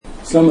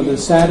Some of the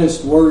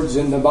saddest words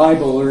in the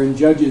Bible are in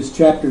Judges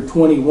chapter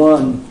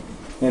 21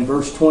 and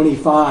verse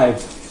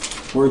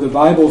 25, where the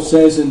Bible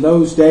says, "In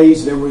those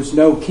days there was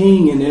no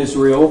king in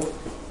Israel.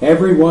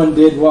 Everyone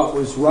did what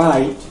was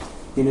right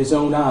in his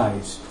own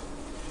eyes."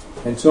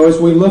 And so as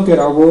we look at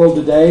our world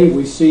today,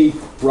 we see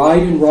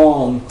right and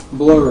wrong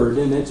blurred,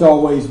 and it's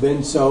always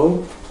been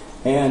so.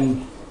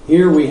 And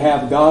here we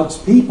have God's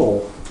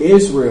people,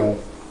 Israel,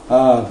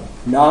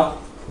 not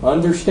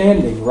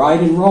understanding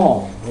right and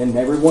wrong, and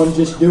everyone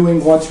just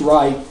doing what's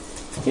right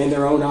in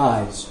their own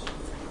eyes.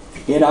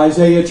 In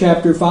Isaiah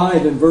chapter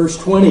 5 and verse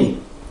 20,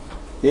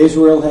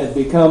 Israel had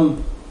become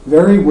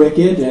very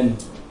wicked, and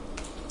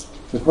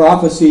the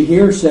prophecy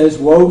here says,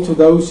 "Woe to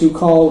those who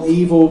call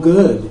evil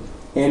good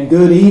and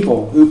good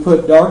evil, who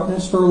put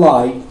darkness for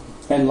light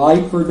and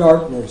light for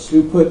darkness,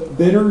 who put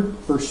bitter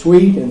for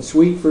sweet and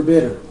sweet for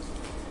bitter."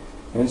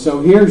 And so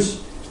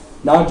here's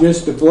not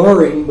just a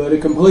blurring, but a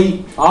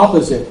complete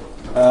opposite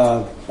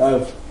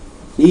of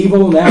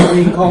evil now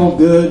being called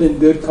good and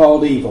good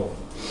called evil.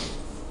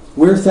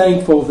 We're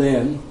thankful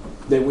then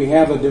that we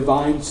have a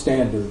divine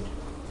standard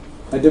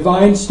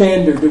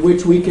to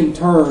which we can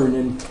turn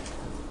and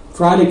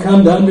try to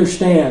come to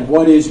understand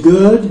what is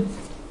good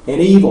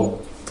and evil,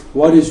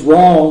 what is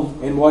wrong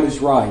and what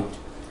is right.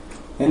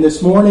 And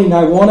this morning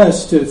I want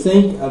us to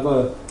think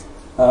of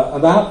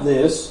about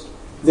this,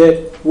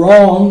 that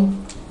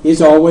wrong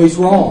is always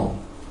wrong.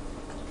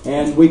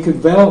 And we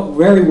could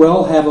very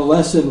well have a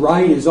lesson,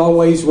 right is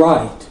always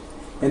right.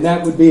 And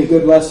that would be a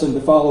good lesson to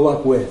follow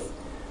up with.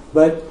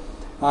 But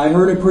I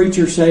heard a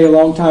preacher say a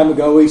long time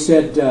ago, he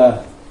said,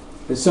 that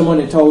someone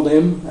had told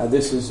him,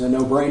 this is a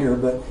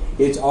no-brainer, but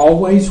it's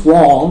always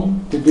wrong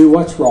to do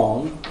what's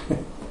wrong,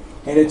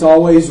 and it's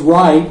always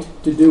right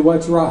to do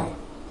what's right.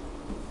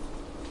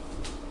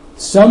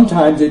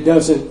 Sometimes it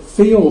doesn't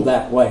feel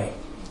that way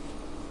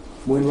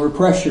when we're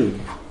pressured.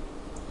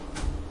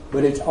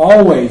 But it's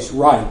always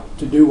right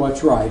to do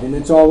what's right, and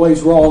it's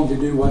always wrong to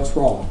do what's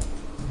wrong.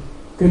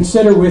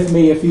 Consider with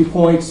me a few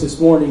points this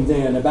morning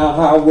then about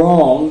how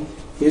wrong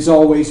is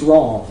always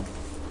wrong.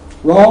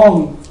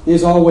 Wrong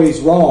is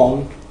always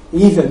wrong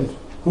even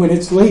when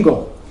it's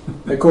legal,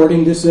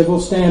 according to civil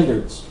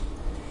standards.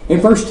 In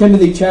 1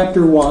 Timothy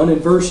chapter 1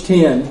 and verse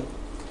 10,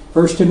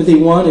 1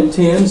 Timothy 1 and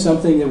 10,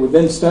 something that we've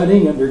been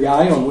studying under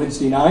Guy on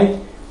Wednesday night,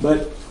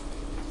 but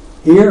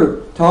here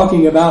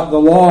talking about the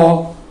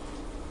law,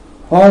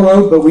 Paul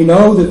wrote, "But we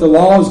know that the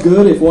law is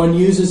good if one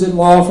uses it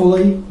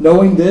lawfully,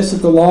 knowing this,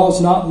 that the law is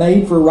not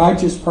made for a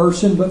righteous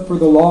person, but for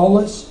the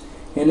lawless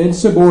and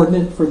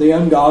insubordinate, for the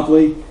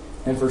ungodly,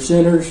 and for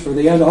sinners, for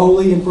the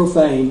unholy and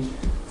profane,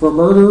 for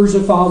murderers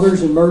of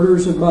fathers and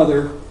murderers of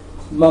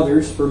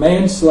mothers, for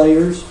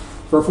manslayers,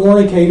 for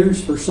fornicators,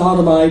 for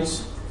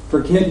sodomites,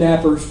 for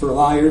kidnappers, for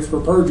liars,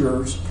 for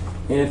perjurers,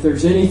 and if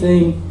there's any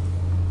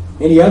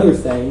other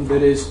thing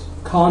that is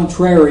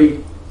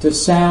contrary to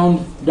sound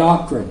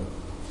doctrine."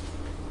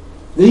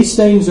 These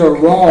things are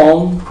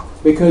wrong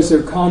because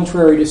they're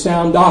contrary to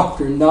sound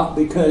doctrine, not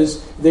because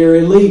they're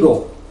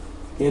illegal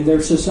in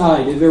their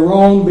society. They're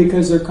wrong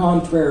because they're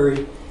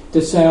contrary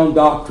to sound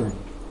doctrine.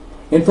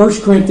 In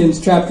 1 Corinthians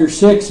chapter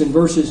 6 and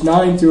verses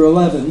 9 through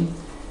 11,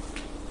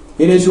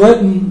 it is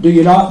written, "Do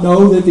you not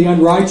know that the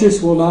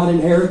unrighteous will not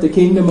inherit the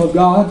kingdom of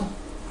God?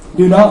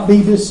 Do not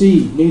be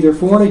deceived, neither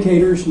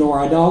fornicators, nor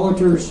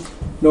idolaters,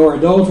 nor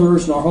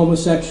adulterers, nor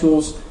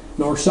homosexuals,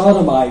 nor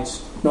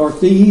sodomites, nor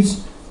thieves,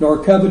 nor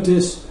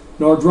covetous,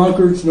 nor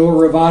drunkards, nor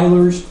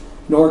revilers,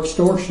 nor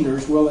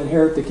extortioners will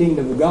inherit the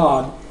kingdom of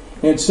God.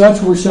 And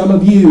such were some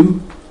of you,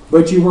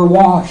 but you were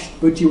washed,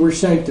 but you were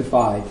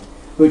sanctified,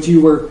 but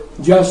you were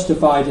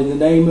justified in the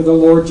name of the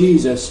Lord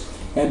Jesus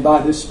and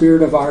by the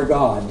Spirit of our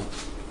God."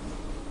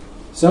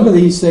 Some of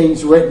these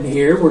things written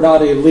here were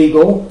not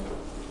illegal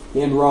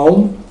in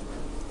Rome.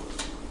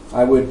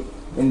 I would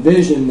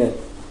envision that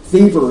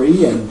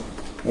thievery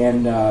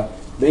and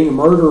being a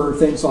murderer,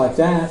 things like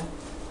that.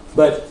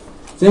 But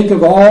think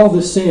of all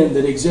the sin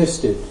that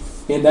existed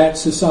in that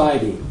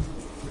society.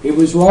 It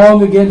was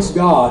wrong against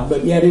God,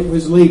 but yet it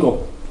was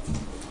legal.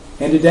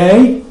 And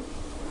today,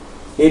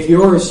 if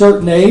you're a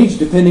certain age,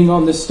 depending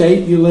on the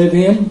state you live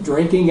in,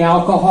 drinking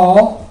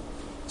alcohol,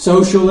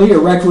 socially or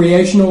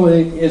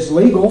recreationally, is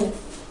legal,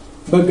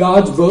 but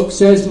God's book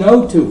says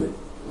no to it.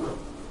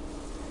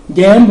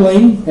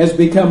 Gambling has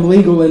become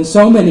legal in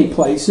so many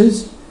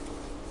places,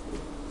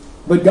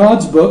 but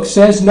God's book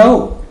says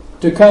no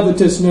to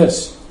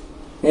covetousness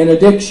and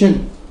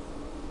addiction.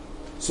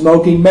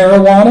 Smoking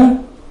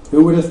marijuana,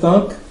 who would have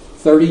thunk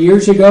 30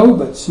 years ago,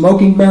 but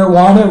smoking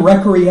marijuana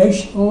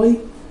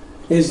recreationally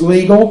is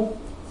legal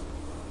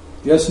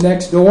just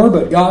next door,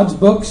 but God's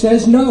book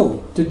says no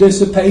to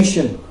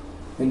dissipation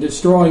and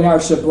destroying our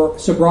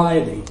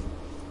sobriety.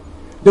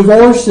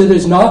 Divorce that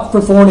is not for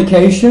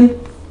fornication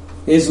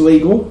is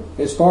legal,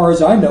 as far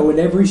as I know, in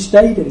every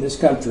state in this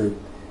country.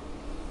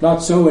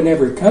 Not so in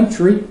every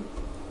country,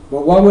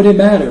 but what would it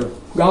matter?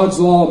 God's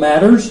law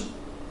matters.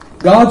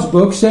 God's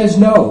book says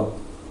no,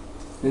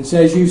 and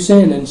says you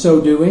sin in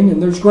so doing,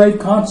 and there's grave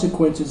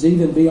consequences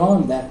even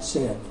beyond that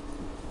sin.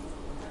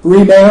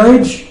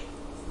 Remarriage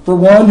for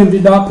one who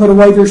did not put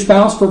away their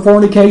spouse for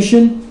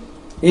fornication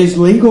is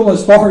legal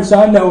as far as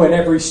I know in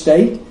every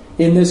state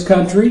in this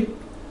country.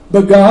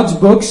 But God's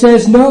book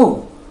says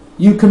no.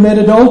 You commit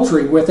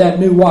adultery with that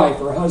new wife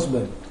or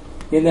husband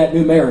in that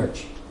new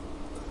marriage.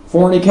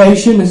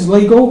 Fornication is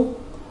legal.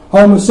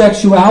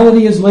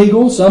 Homosexuality is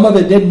legal. Some of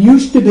it didn't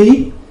used to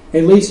be,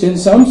 at least in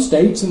some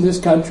states in this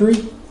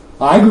country.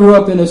 I grew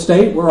up in a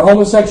state where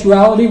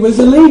homosexuality was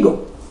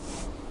illegal.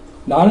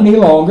 Not any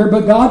longer,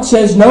 but God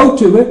says no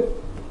to it.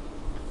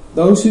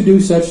 Those who do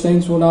such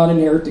things will not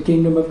inherit the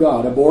kingdom of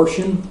God.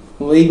 Abortion,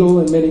 legal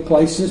in many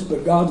places,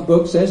 but God's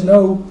book says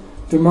no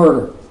to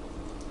murder.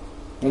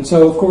 And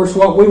so, of course,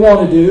 what we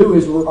want to do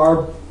is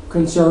our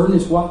concern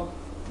is what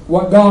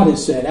God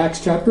has said.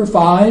 Acts chapter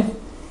 5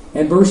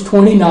 and verse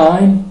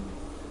 29,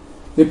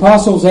 the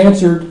apostles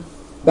answered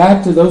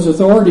back to those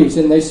authorities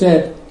and they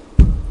said,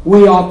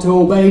 we ought to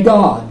obey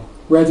God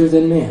rather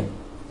than men.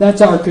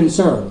 That's our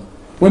concern.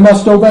 We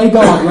must obey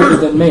God rather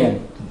than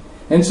men.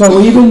 And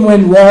so even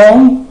when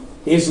wrong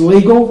is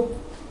legal,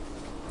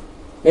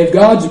 if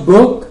God's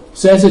book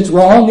says it's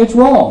wrong, it's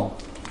wrong.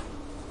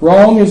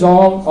 Wrong is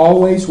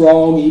always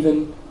wrong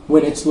even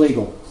when it's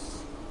legal.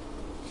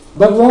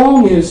 But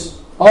wrong is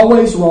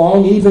always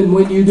wrong even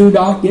when you do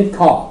not get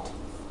caught.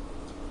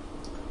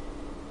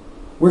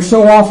 We're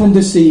so often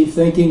deceived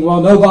thinking,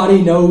 well,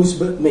 nobody knows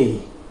but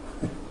me.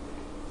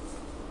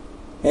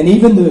 And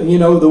even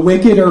the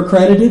wicked are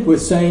credited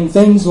with saying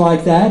things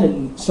like that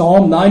in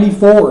Psalm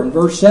 94 and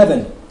verse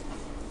 7.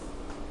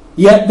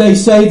 Yet they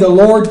say the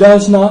Lord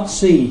does not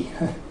see,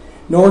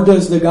 nor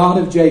does the God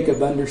of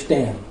Jacob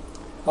understand.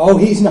 Oh,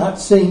 He's not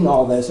seeing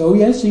all this. Oh,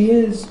 yes, He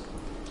is.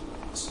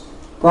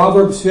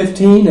 Proverbs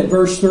 15 and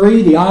verse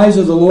 3, the eyes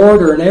of the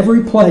Lord are in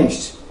every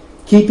place,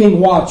 keeping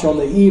watch on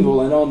the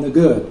evil and on the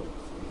good.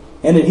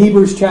 And in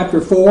Hebrews chapter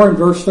 4 and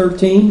verse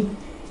 13,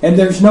 and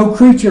there's no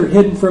creature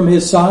hidden from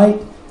His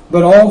sight,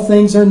 but all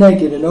things are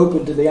naked and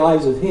open to the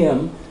eyes of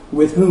Him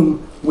with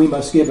whom we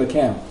must give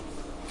account.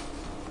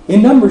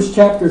 In Numbers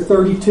chapter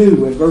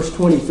 32 and verse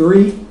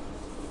 23,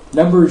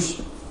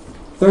 Numbers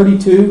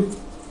 32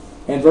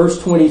 and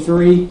verse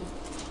 23,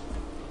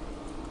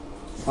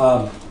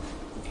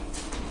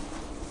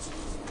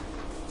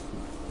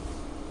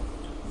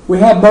 we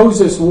have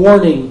Moses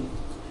warning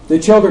the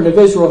children of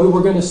Israel who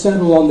were going to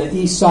settle on the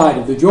east side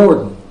of the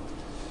Jordan,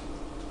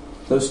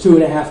 those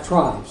 2.5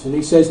 tribes. And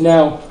he says,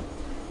 now,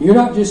 you're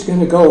not just going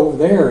to go over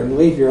there and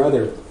leave your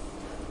other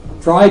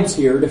tribes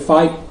here to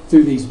fight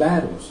through these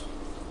battles.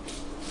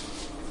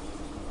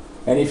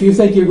 And if you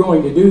think you're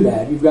going to do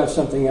that, you've got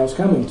something else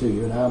coming to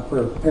you. And I'm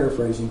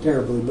paraphrasing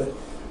terribly, but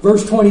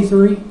verse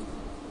 23,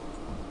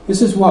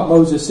 this is what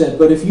Moses said,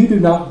 but if you do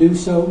not do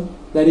so,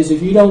 that is,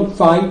 if you don't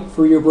fight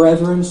for your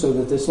brethren so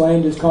that this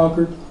land is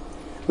conquered,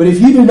 but if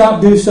you do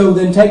not do so,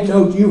 then take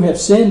note you have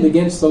sinned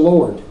against the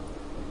Lord.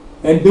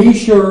 And be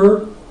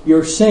sure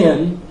your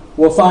sin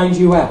will find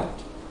you out.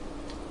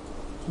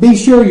 Be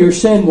sure your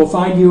sin will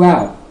find you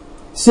out.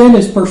 Sin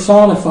is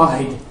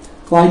personified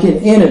like an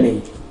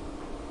enemy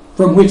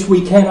from which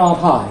we cannot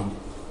hide.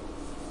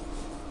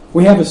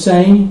 We have a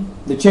saying,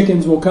 the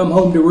chickens will come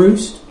home to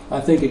roost. I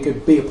think it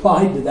could be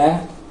applied to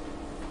that.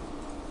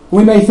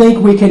 We may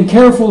think we can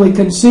carefully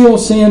conceal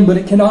sin, but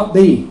it cannot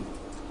be.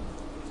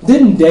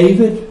 Didn't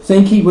David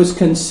think he was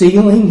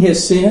concealing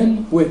his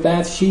sin with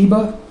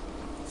Bathsheba?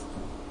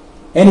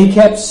 And he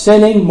kept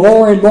sinning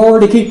more and more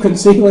to keep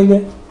concealing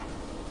it?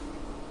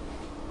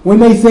 We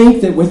may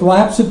think that with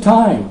lapse of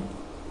time,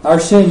 our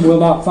sin will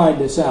not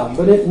find us out,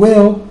 but it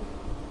will.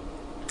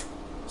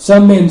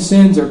 Some men's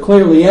sins are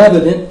clearly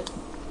evident,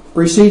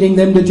 preceding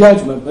them to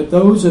judgment, but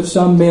those of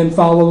some men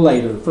follow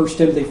later. 1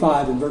 Timothy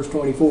 5 and verse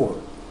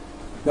 24.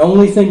 The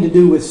only thing to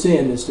do with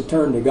sin is to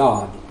turn to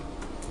God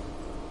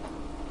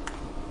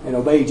and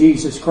obey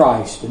Jesus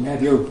Christ and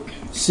have your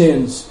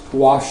sins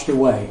washed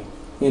away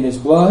in His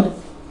blood,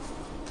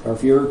 or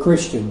if you're a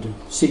Christian, to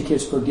seek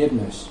His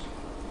forgiveness.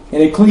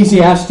 In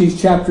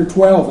Ecclesiastes chapter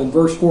 12 and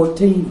verse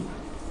 14,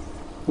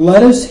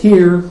 let us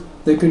hear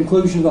the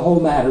conclusion of the whole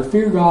matter.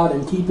 Fear God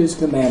and keep His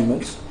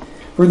commandments,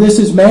 for this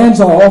is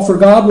man's all, for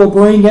God will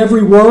bring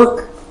every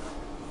work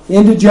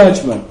into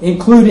judgment,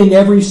 including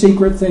every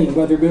secret thing,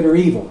 whether good or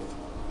evil.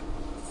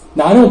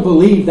 Now, I don't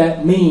believe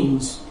that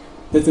means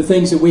that the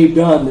things that we've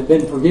done that have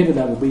been forgiven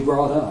of will be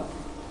brought up.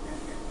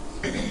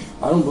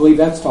 I don't believe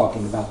that's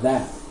talking about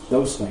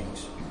those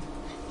things.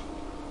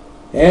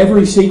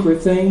 Every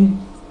secret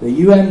thing that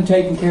you haven't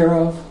taken care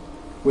of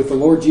with the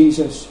Lord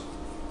Jesus,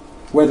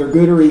 whether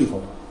good or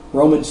evil.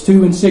 Romans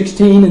 2 and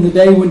 16, in the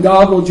day when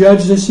God will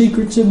judge the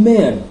secrets of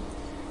men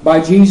by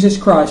Jesus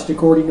Christ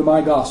according to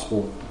my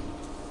gospel.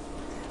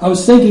 I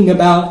was thinking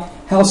about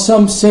how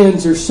some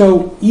sins are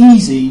so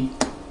easy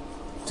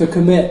to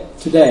commit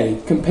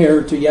today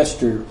compared to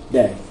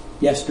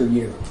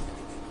yesteryear.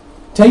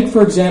 Take,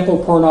 for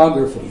example,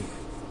 pornography.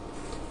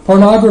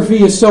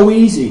 Pornography is so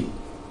easy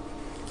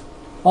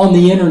on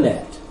the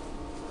internet.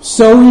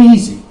 So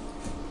easy.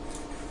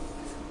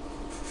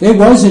 It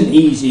wasn't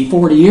easy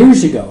 40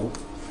 years ago.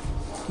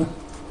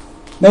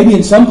 Maybe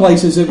in some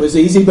places it was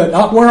easy, but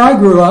not where I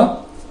grew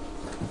up.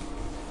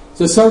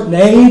 It's a certain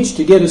age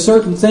to get a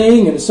certain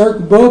thing and a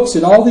certain books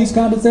and all these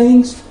kind of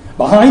things.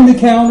 Behind the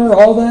counter,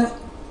 all that.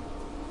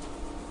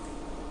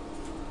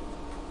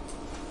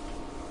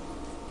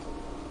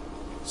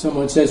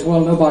 Someone says,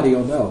 well, nobody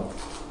will know.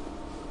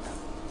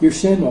 Your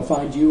sin will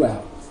find you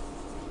out.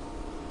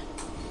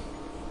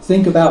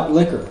 Think about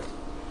liquor.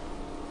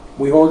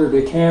 We ordered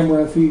a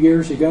camera a few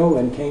years ago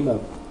and came a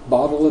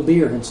bottle of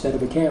beer instead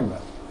of a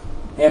camera.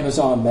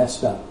 Amazon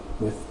messed up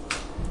with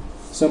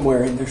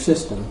somewhere in their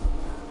system.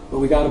 But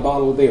we got a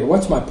bottle of beer.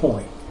 What's my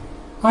point?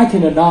 I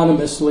can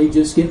anonymously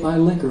just get my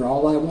liquor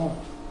all I want.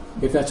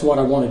 If that's what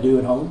I want to do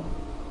at home.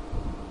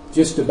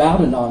 Just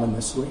about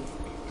anonymously.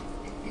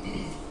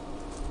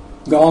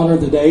 Gone are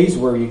the days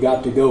where you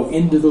got to go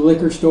into the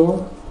liquor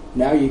store.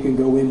 Now you can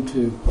go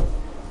into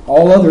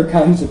all other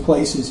kinds of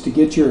places to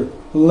get your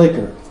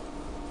liquor.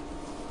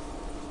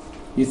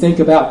 You think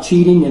about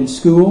cheating in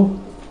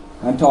school.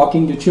 I'm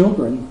talking to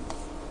children.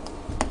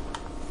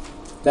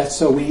 That's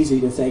so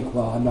easy to think,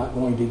 well, I'm not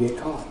going to get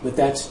caught. But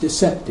that's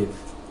deceptive.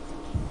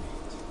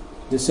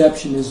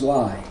 Deception is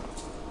lie.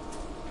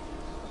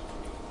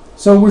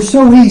 So we're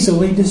so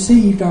easily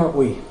deceived, aren't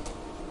we?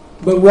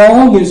 But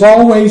wrong is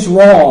always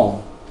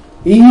wrong,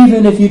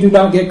 even if you do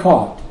not get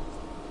caught.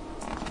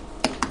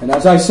 And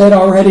as I said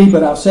already,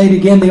 but I'll say it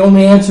again, the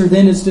only answer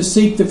then is to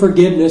seek the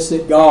forgiveness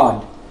that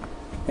God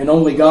and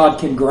only God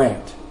can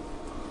grant.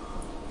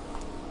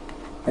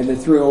 And that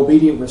through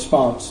obedient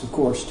response, of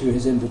course, to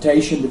His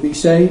invitation to be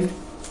saved,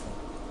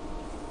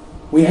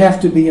 we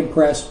have to be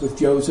impressed with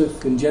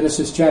Joseph in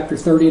Genesis chapter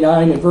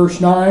 39 and verse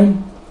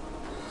 9.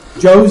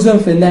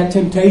 Joseph, in that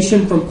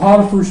temptation from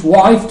Potiphar's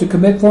wife to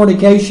commit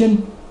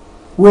fornication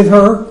with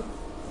her,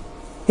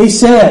 he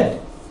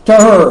said to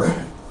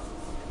her,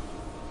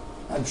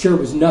 I'm sure it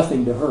was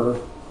nothing to her,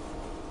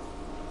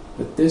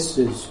 but this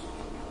is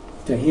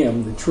to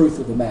him the truth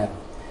of the matter.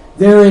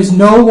 There is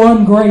no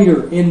one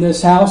greater in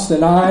this house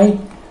than I,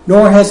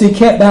 nor has he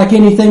kept back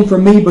anything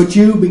from me but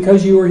you,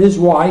 because you are his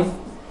wife.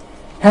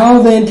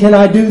 How then can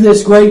I do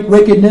this great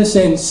wickedness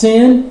and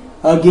sin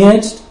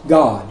against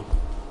God?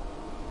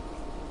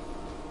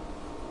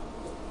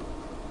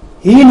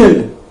 He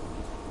knew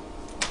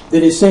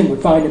that his sin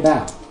would find him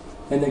out,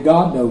 and that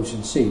God knows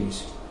and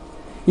sees.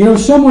 You know,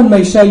 someone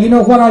may say, you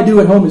know, what I do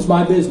at home is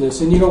my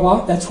business. And you know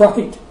what? That's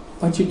right.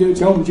 What you do at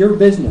home is your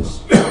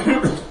business.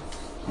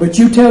 But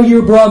you tell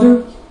your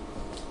brother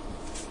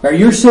or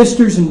your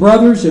sisters and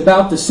brothers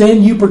about the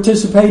sin you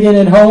participate in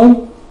at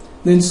home,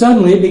 then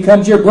suddenly it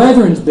becomes your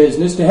brethren's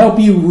business to help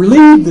you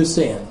relieve the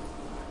sin.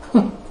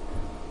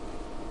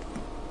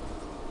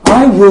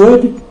 I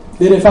would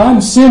that if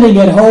I'm sinning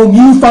at home,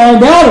 you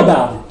find out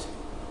about it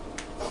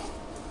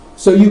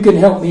so you can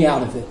help me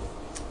out of it.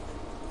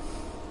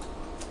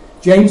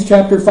 James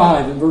chapter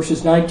 5 and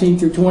verses 19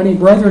 through 20.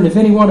 Brethren, if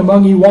anyone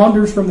among you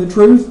wanders from the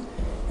truth,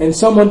 and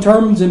someone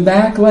turns him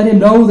back, let him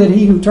know that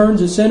he who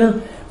turns a sinner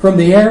from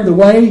the error of the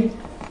way,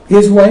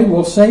 his way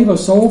will save a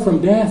soul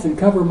from death and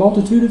cover a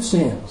multitude of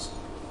sins.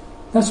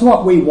 That's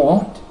what we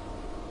want.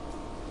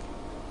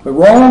 But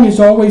wrong is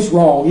always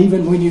wrong,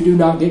 even when you do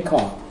not get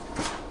caught.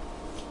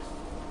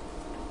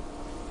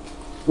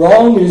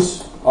 Wrong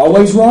is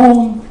always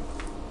wrong,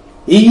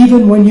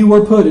 even when you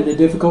were put in a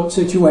difficult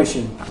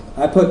situation.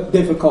 I put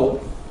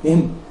difficult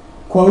in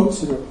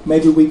quotes, or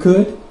maybe we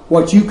could.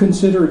 What you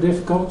consider a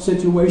difficult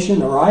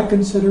situation, or I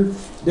consider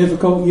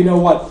difficult. You know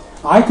what?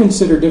 I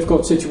consider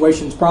difficult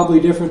situations probably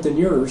different than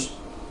yours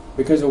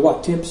because of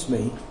what tempts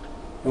me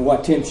and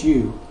what tempts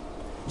you.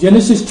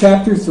 Genesis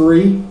chapter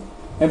 3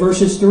 and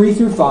verses 3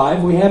 through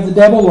 5, we have the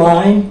devil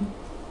lying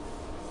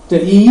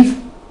to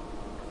Eve.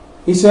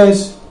 He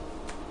says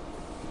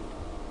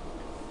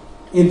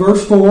in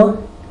verse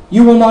 4,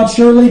 you will not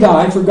surely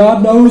die, for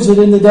God knows that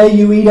in the day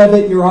you eat of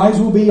it, your eyes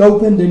will be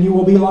opened and you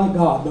will be like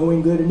God,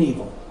 knowing good and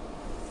evil.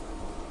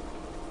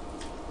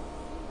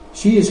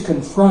 She is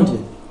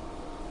confronted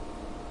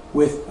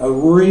with a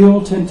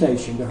real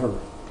temptation to her.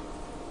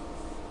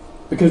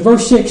 Because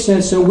verse 6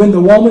 says, so when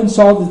the woman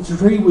saw that the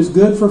tree was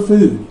good for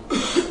food,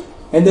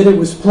 and that it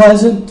was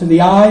pleasant to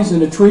the eyes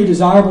and a tree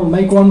desirable to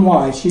make one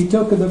wise, she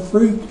took of the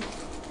fruit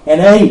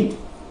and ate.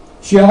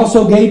 She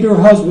also gave to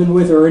her husband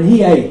with her, and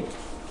he ate.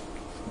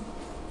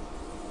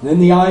 Then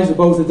the eyes of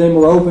both of them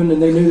were opened,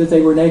 and they knew that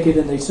they were naked,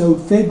 and they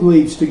sewed fig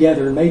leaves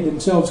together and made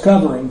themselves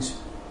coverings.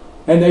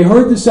 And they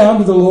heard the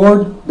sound of the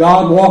Lord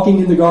God walking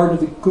in the garden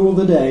in the cool of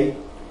the day,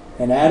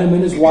 and Adam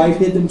and his wife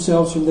hid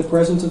themselves from the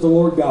presence of the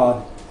Lord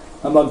God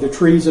among the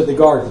trees of the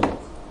garden.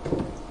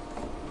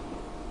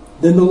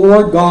 Then the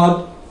Lord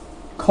God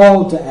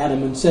called to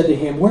Adam and said to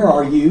him, where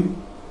are you?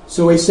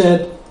 So he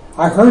said,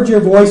 I heard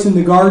your voice in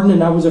the garden,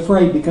 and I was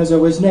afraid because I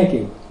was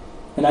naked,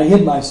 and I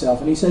hid myself.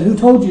 And he said, who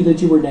told you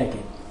that you were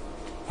naked?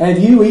 Have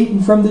you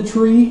eaten from the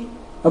tree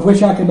of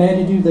which I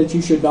commanded you that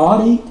you should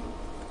not eat?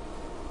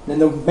 Then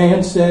the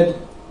man said,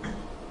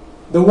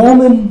 the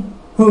woman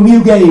whom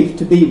you gave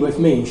to be with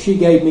me, she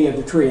gave me of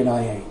the tree and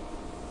I ate.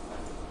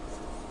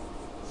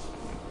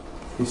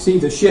 You see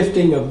the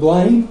shifting of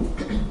blame?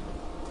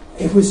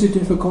 It was a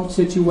difficult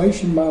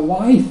situation. My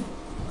wife,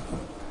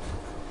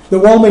 the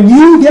woman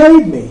you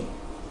gave me,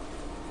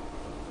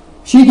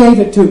 she gave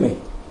it to me,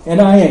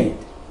 and I ate.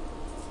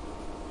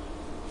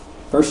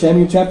 1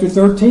 Samuel chapter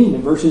 13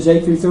 and verses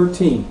 8 through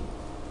 13.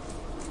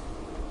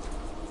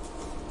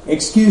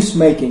 Excuse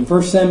making.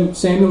 1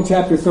 Samuel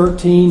chapter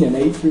 13 and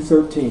 8 through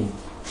 13.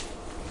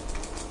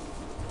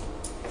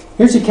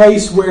 Here's a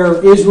case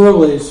where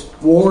Israel is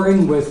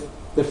warring with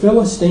the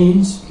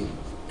Philistines,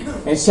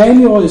 and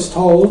Samuel is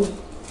told,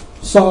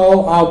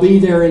 Saul, I'll be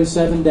there in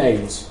 7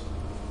 days.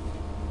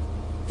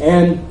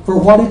 And for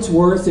what it's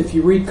worth, if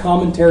you read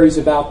commentaries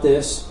about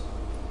this,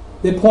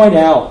 they point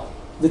out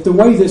that the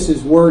way this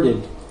is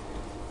worded,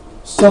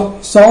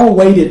 Saul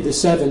waited the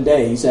 7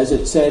 days, as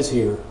it says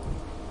here,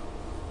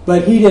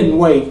 but he didn't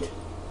wait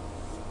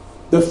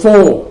the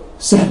full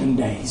 7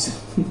 days.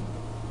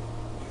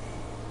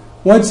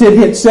 Once it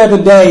hit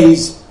 7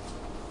 days,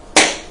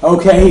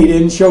 okay, he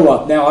didn't show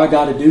up. Now I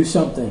got to do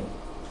something.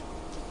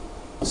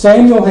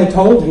 Samuel had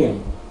told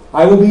him,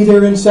 I will be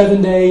there in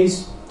 7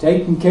 days,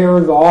 taking care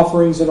of the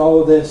offerings and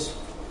all of this.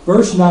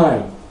 Verse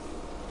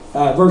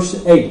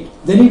 8.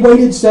 Then he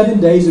waited 7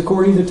 days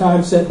according to the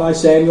time set by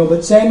Samuel,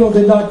 but Samuel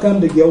did not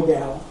come to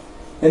Gilgal,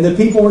 and the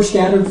people were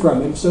scattered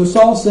from him. So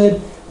Saul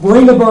said,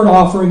 bring a burnt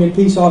offering and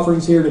peace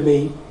offerings here to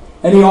me.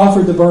 And he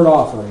offered the burnt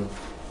offering.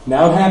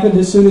 Now it happened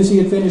as soon as he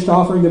had finished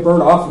offering the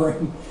burnt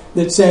offering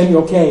that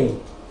Samuel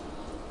came.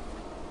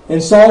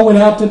 And Saul went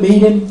out to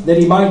meet him that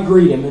he might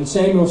greet him. And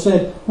Samuel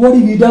said, what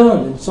have you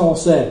done? And Saul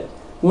said,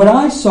 when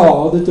I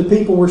saw that the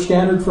people were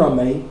scattered from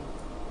me,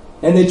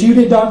 and that you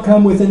did not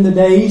come within the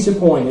days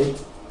appointed,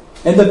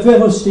 and the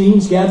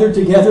Philistines gathered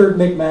together at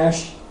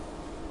Michmash,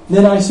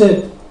 then I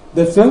said,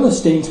 the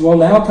Philistines will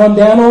now come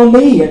down on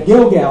me at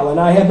Gilgal, and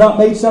I have not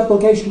made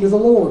supplication to the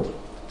Lord.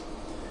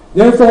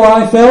 Therefore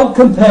I felt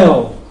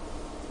compelled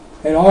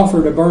and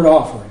offered a burnt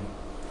offering.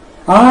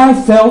 I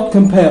felt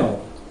compelled.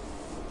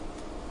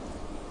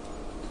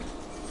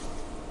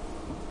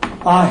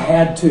 I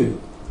had to.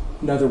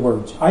 In other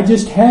words, I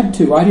just had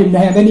to. I didn't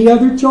have any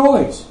other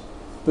choice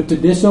but to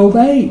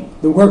disobey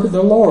the word of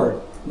the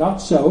Lord. Not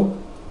so.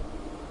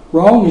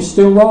 Wrong is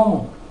still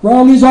wrong.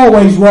 Wrong is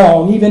always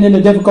wrong, even in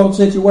a difficult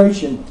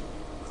situation.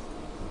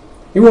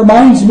 It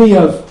reminds me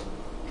of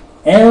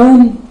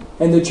Aaron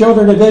and the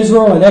children of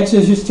Israel in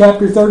Exodus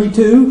chapter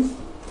 32.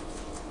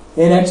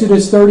 In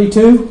Exodus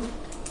 32,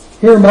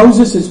 here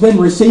Moses has been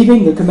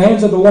receiving the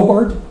commands of the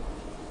Lord.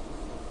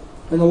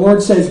 And the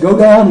Lord says, go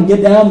down and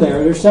get down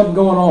there. There's something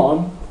going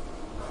on.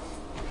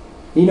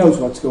 He knows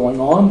what's going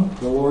on.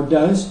 The Lord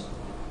does.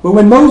 But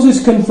when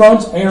Moses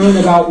confronts Aaron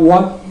about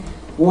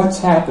what's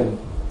happened,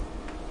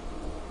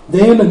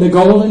 them and the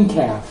golden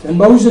calf, and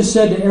Moses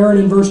said to Aaron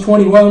in verse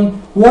 21,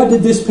 what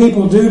did this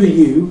people do to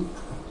you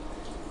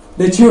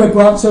that you have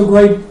brought so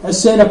great a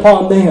sin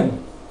upon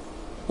them?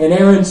 And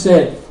Aaron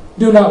said,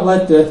 do not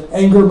let the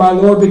anger of my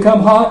Lord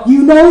become hot.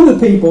 You know the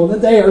people,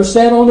 that they are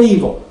set on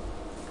evil.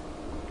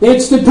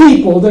 It's the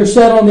people, they're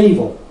set on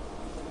evil.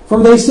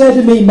 For they said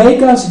to me,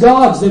 make us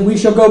gods, that we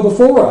shall go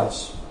before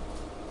us.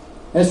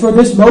 As for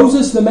this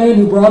Moses, the man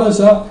who brought us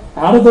up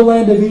out of the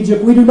land of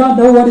Egypt, we do not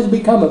know what has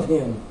become of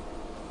him.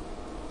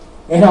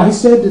 And I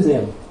said to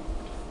them,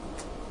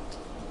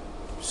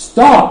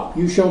 stop,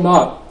 you shall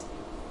not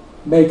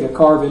make a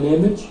carved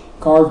image.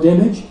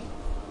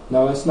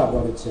 No, that's not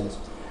what it says.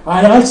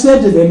 And I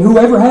said to them,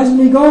 whoever has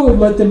any gold,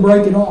 let them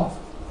break it off.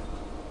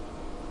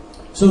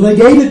 So they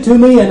gave it to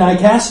me, and I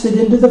cast it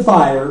into the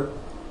fire,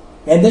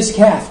 and this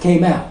calf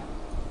came out.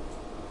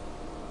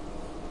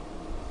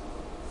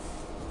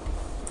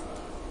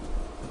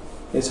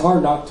 It's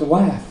hard not to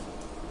laugh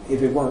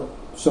if it weren't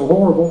so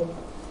horrible.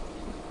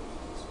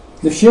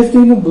 The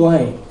shifting of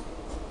blame.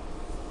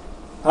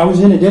 I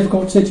was in a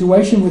difficult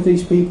situation with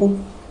these people,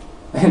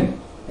 and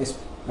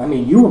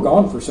you were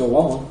gone for so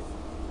long.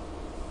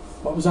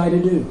 What was I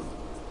to do?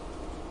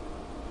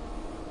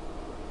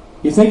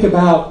 You think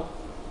about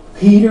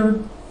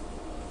Peter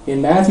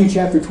in Matthew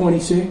chapter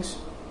 26.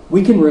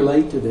 We can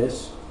relate to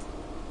this.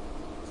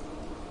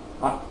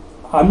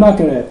 I'm not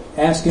going to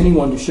ask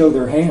anyone to show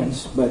their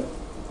hands, but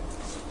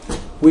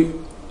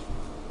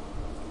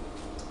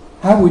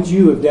how would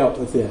you have dealt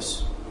with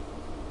this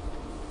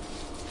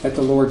at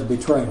the Lord's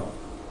betrayal?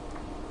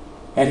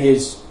 Not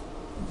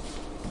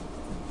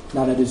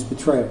at his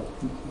betrayal.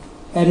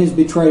 At his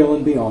betrayal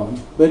and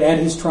beyond, but at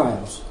his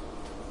trials.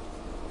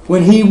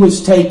 When he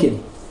was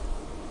taken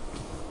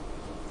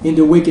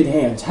into wicked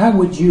hands, how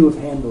would you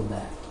have handled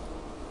that?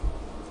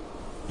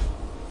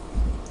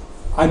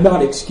 I'm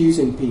not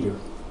excusing Peter.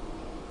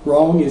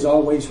 Wrong is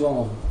always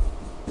wrong.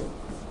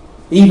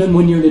 Even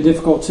when you're in a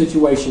difficult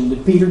situation.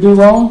 Did Peter do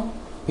wrong?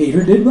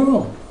 Peter did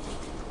wrong.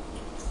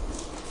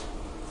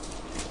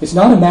 It's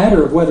not a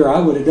matter of whether I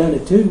would have done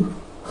it too.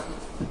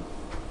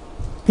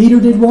 Peter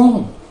did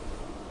wrong.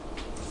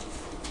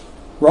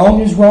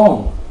 Wrong is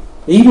wrong.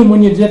 Even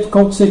when you're in a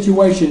difficult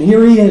situation.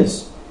 Here he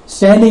is,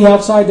 standing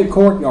outside the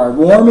courtyard,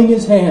 warming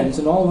his hands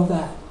and all of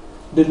that,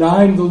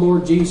 denying the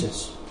Lord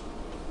Jesus.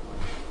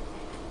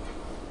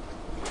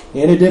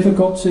 In a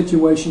difficult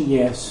situation,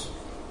 yes.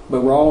 But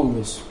wrong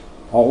is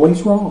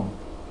always wrong.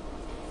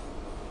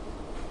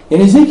 In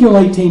Ezekiel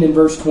 18 and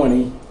verse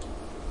 20,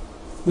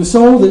 the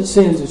soul that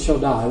sins it shall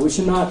die. We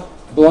should not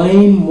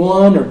blame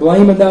one or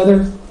blame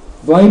another,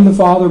 blame the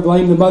father,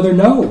 blame the mother.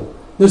 No.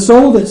 The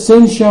soul that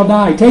sins shall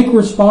die. Take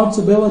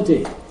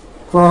responsibility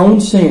for our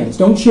own sins.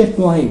 Don't shift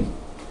blame.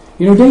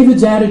 You know,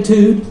 David's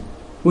attitude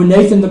when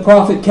Nathan the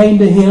prophet came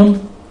to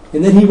him,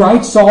 and then he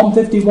writes Psalm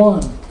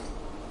 51.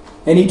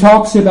 And he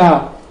talks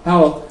about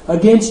how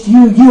against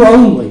you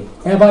only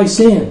have I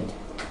sinned.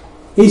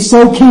 He's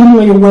so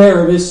keenly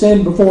aware of his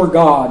sin before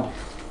God.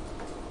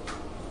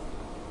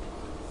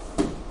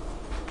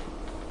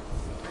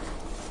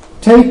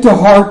 Take to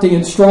heart the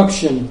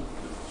instruction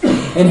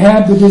and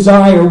have the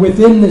desire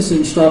within this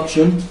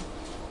instruction.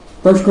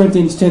 1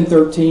 Corinthians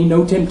 10:13,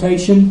 no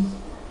temptation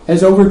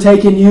has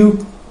overtaken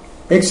you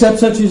except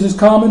such as is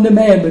common to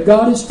man, but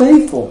God is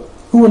faithful,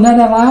 who will not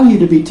allow you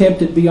to be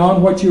tempted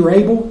beyond what you're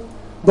able,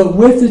 but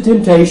with the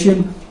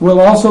temptation will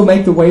also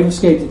make the way of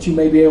escape that you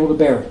may be able to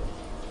bear it.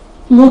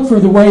 Look for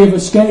the way of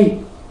escape.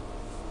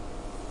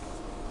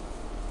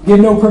 Give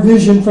no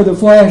provision for the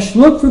flesh.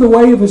 Look for the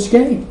way of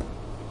escape.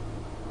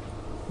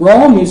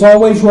 Wrong is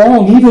always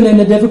wrong, even in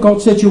a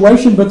difficult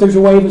situation, but there's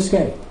a way of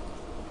escape.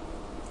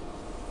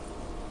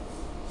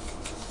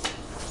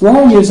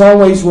 Wrong is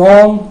always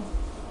wrong,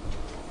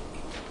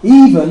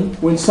 even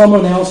when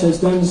someone else has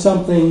done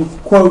something,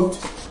 quote,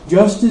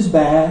 just as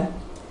bad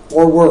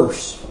or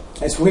worse,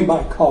 as we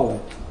might call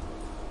it.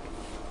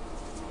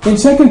 In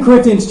 2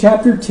 Corinthians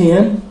chapter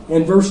 10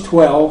 and verse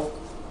 12,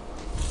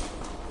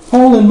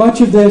 Paul in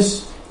much of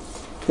this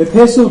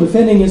epistle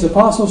defending his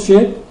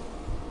apostleship,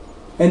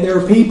 and there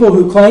are people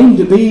who claim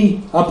to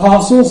be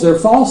apostles, they're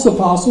false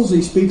apostles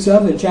he speaks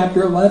of in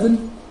chapter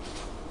 11,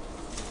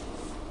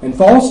 and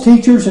false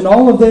teachers and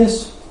all of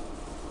this.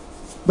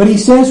 But he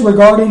says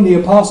regarding the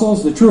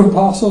apostles, the true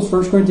apostles,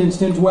 1 Corinthians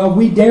 10:12,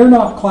 we dare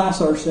not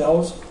class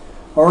ourselves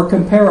or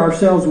compare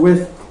ourselves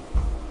with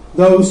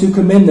those who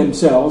commend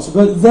themselves,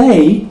 but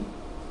they,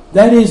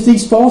 that is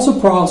these false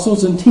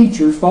apostles and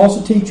teachers,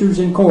 false teachers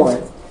in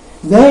Corinth,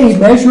 they,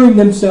 measuring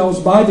themselves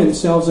by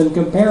themselves and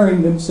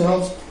comparing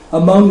themselves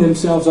among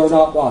themselves, are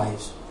not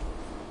wise.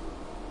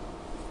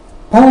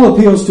 Paul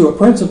appeals to a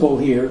principle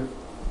here,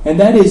 and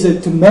that is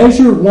that to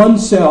measure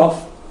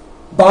oneself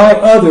by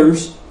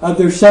others of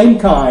their same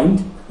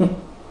kind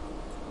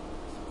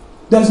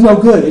does no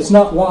good. It's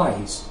not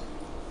wise.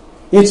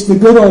 It's the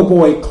good old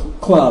boy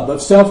club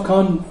of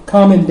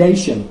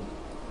self-commendation.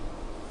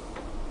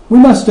 We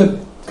must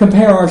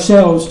compare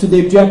ourselves to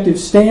the objective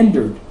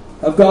standard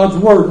of God's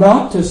Word,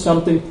 not to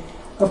something.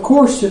 Of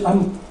course,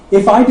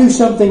 if I do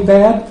something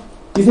bad,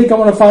 do you think I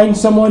want to find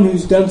someone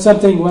who's done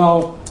something,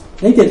 well,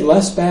 they did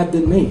less bad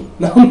than me?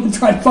 No, I'm going to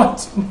try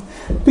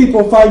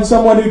to find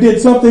someone who did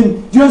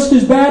something just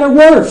as bad or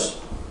worse.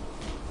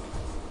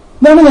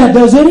 None of that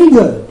does any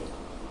good.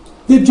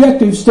 The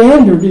objective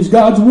standard is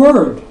God's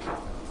Word.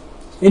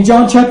 In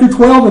John chapter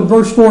 12 and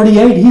verse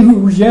 48, he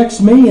who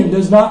rejects me and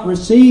does not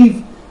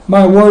receive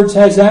my words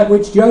has that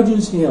which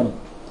judges him.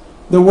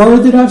 The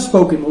word that I've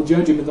spoken will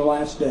judge him in the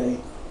last day.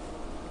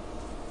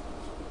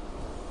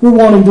 We're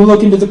wanting to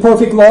look into the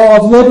perfect law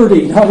of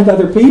liberty, not at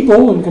other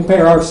people and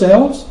compare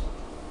ourselves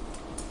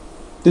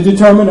to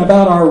determine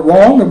about our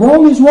wrong. The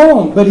wrong is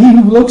wrong, but he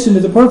who looks into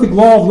the perfect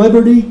law of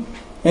liberty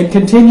and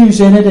continues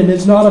in it and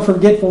is not a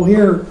forgetful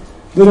hearer,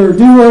 but a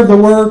doer of the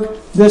work,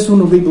 this one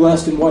will be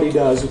blessed in what he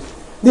does.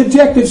 The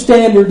objective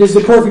standard is the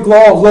perfect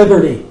law of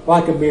liberty,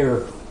 like a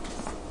mirror,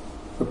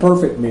 a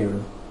perfect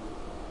mirror.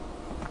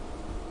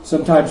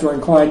 Sometimes we're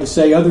inclined to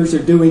say others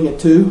are doing it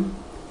too.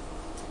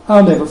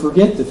 I'll never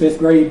forget the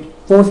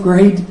 4th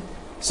grade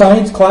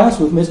science class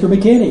with Mr.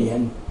 McKinney,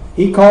 and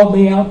he called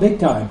me out big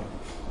time.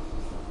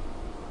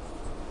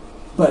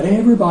 But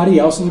everybody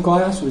else in the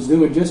class was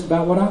doing just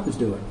about what I was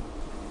doing.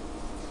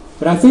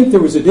 But I think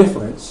there was a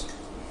difference,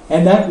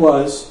 and that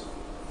was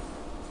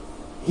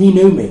he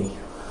knew me.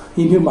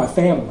 He knew my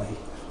family.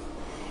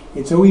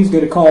 And so he was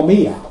going to call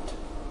me out.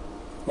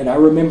 And I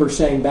remember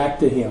saying back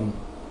to him,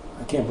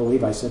 I can't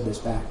believe I said this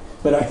back,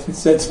 but I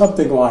said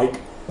something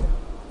like,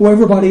 well,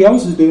 everybody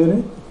else is doing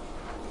it.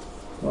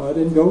 Well, it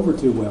didn't go over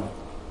too well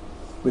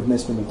with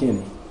Mr.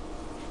 McKinney.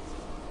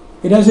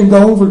 It doesn't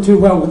go over too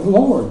well with the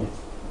Lord.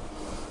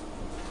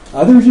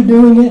 Others are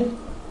doing it.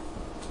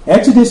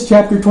 Exodus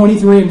chapter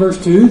 23 and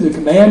verse 2, the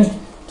command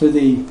to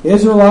the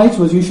Israelites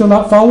was, you shall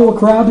not follow a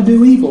crowd to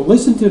do evil.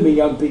 Listen to me,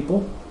 young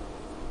people.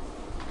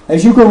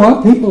 As you grow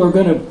up, people are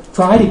going to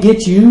try to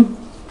get you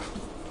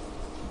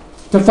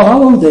to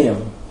follow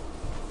them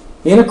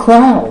in a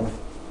crowd.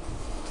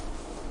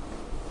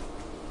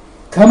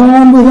 Come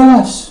on with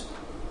us.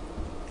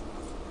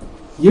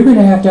 You're going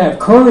to have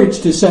courage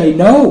to say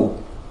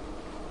no.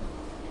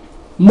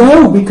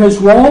 No, because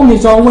wrong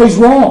is always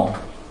wrong.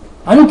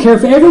 I don't care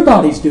if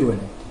everybody's doing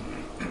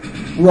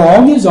it.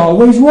 Wrong is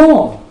always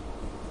wrong.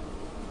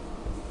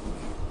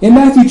 In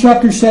Matthew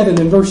chapter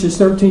 7 and verses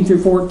 13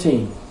 through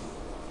 14,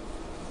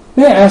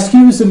 may I ask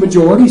you, is the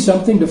majority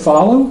something to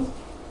follow?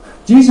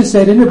 Jesus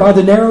said, enter by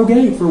the narrow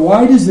gate, for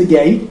wide is the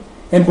gate,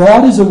 And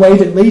broad is the way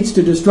that leads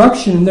to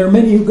destruction, and there are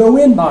many who go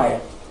in by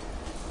it.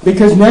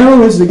 Because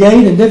narrow is the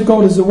gate and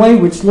difficult is the way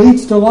which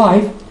leads to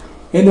life,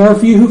 and there are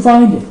few who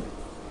find it.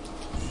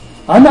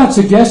 I'm not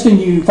suggesting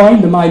you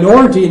find the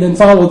minority and then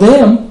follow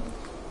them.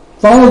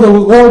 Follow the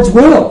Lord's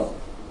will.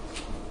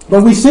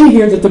 But we see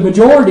here that the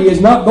majority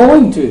is not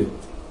going to.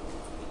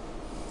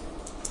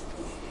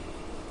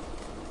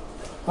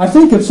 I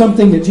think of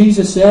something that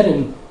Jesus said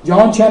in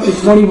John chapter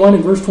 21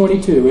 and verse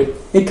 22.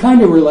 It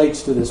kind of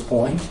relates to this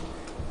point.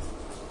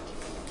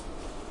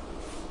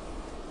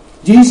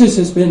 Jesus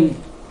has been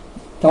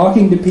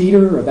talking to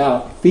Peter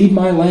about feed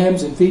my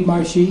lambs and feed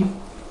my sheep.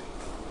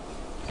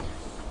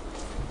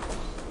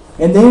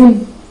 And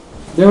then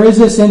there is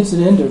this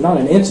incident, or not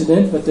an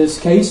incident, but this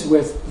case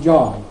with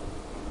John,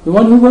 the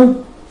one who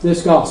wrote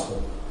this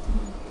gospel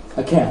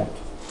account.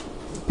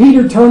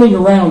 Peter, turning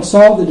around,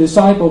 saw the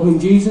disciple whom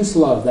Jesus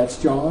loved,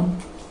 that's John,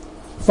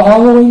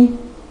 following,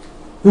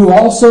 who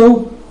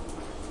also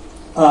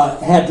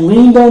had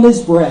leaned on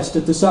his breast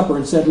at the supper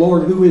and said,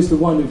 Lord, who is the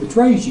one who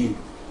betrays you?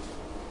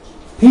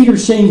 Peter,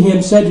 seeing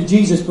him, said to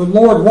Jesus, but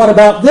Lord, what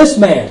about this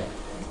man?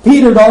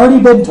 Peter had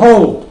already been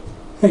told,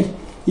 hey,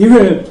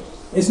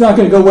 it's not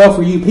going to go well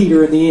for you,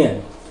 Peter, in the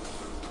end.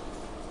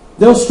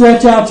 They'll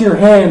stretch out your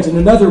hands, and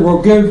another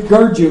will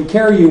gird you and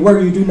carry you where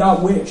you do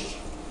not wish.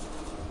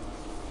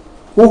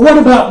 Well, what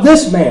about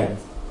this man?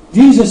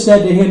 Jesus said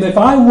to him, if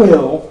I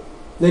will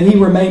that he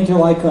remain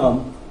till I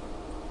come,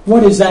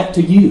 what is that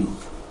to you?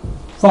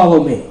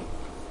 Follow me.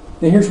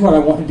 Now here's what I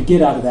wanted to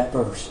get out of that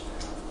verse.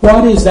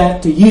 What is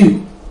that to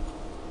you?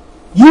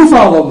 You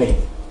follow me.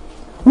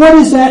 What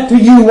is that to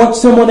you, what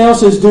someone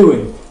else is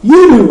doing?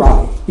 You do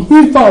right.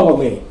 You follow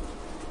me.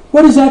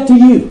 What is that to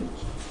you?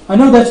 I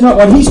know that's not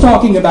what he's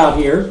talking about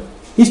here.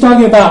 He's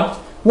talking about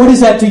what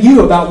is that to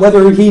you, about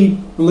whether he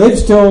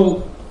lives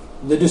till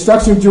the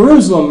destruction of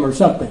Jerusalem or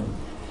something.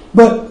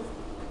 But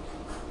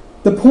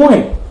the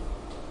point,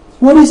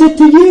 what is it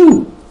to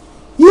you?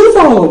 You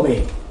follow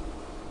me.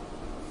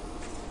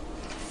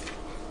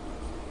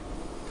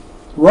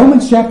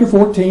 Romans chapter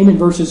 14 and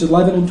verses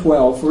 11 and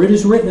 12. For it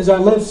is written, as I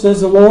live,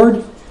 says the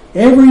Lord,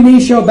 every knee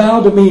shall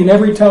bow to me and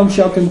every tongue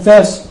shall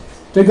confess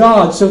to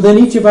God. So then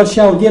each of us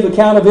shall give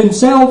account of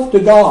himself to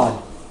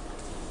God.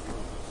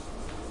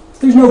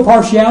 There's no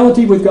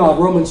partiality with God.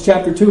 Romans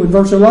chapter 2 and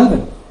verse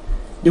 11.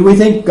 Do we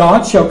think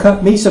God shall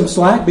cut me some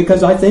slack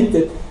because I think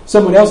that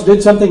someone else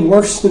did something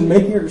worse than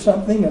me or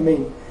something? I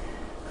mean,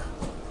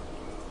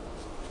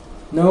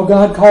 no,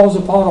 God calls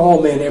upon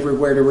all men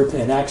everywhere to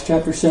repent. Acts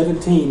chapter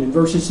 17 and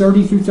verses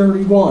 30 through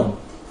 31.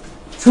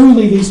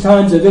 Truly these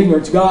times of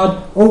ignorance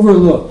God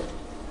overlooked,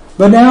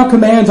 but now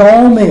commands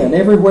all men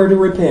everywhere to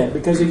repent,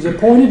 because he's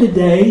appointed a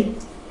day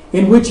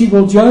in which he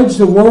will judge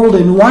the world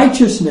in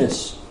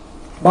righteousness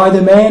by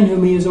the man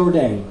whom he has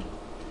ordained.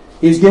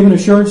 He has given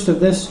assurance of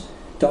this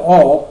to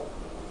all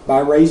by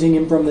raising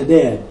him from the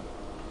dead.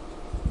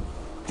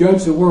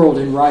 Judge the world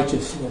in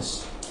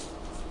righteousness.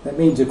 That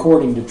means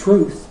according to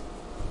truth.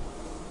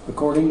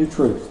 According to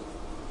truth.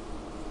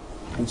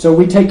 And so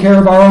we take care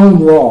of our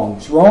own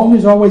wrongs. Wrong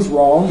is always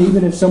wrong,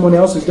 even if someone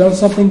else has done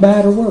something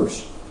bad or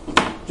worse.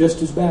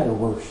 Just as bad or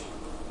worse.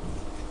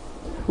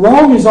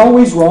 Wrong is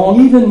always wrong,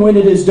 even when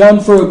it is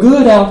done for a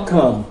good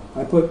outcome.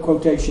 I put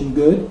quotation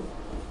good.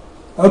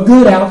 A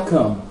good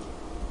outcome.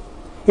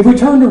 If we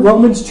turn to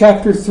Romans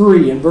chapter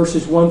 3 and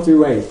verses 1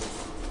 through 8.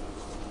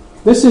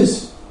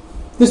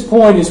 This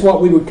point is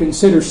what we would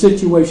consider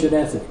situation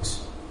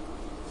ethics.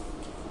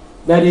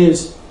 That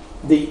is,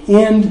 the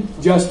end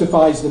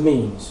justifies the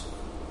means.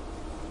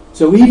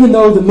 So even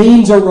though the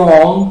means are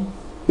wrong,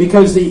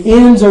 because the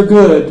ends are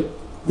good,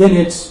 then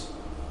it's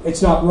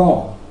not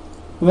wrong.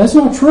 Well, that's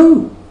not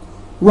true.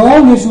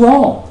 Wrong is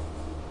wrong.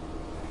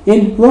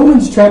 In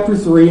Romans chapter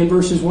 3 and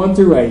verses 1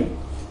 through 8,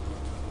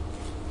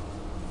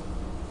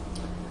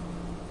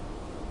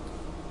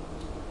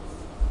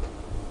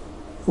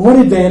 what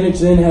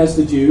advantage then has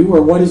the Jew,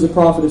 or what is the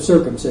profit of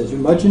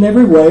circumcision? Much in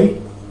every way,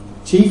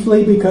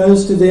 chiefly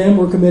because to them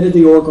were committed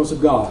the oracles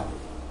of God.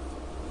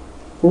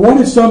 For what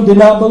if some did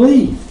not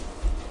believe?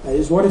 That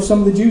is, what if some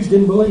of the Jews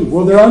didn't believe?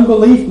 Will their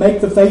unbelief make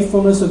the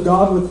faithfulness of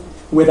God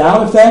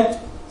without effect?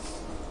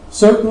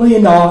 Certainly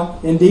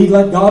not. Indeed,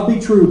 let God be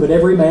true, but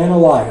every man a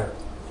liar.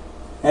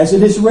 As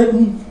it is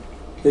written,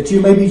 that you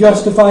may be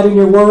justified in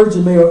your words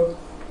and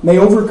may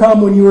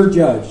overcome when you are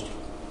judged.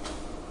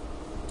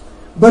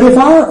 But if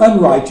our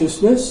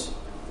unrighteousness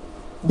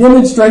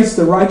demonstrates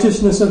the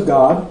righteousness of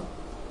God,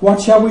 what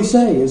shall we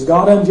say? Is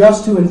God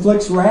unjust who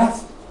inflicts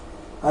wrath?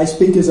 I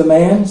speak as a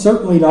man,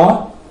 certainly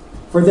not.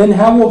 For then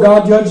how will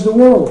God judge the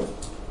world?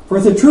 For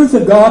if the truth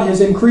of God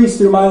has increased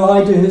through my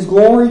lie to his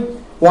glory,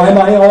 why am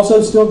I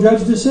also still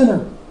judged a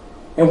sinner?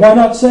 And why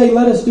not say,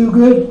 let us do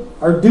good,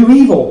 or do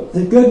evil,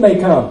 that good may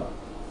come?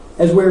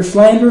 As we are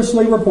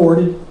slanderously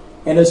reported,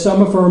 and as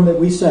some affirm that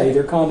we say,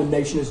 their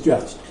condemnation is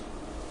just.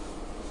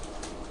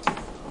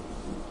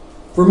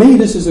 For me,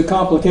 this is a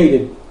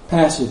complicated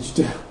passage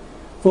to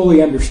fully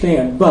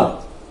understand,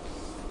 but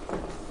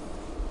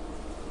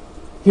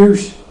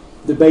here's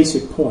the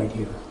basic point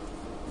here.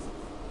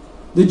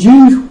 The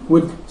Jew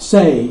would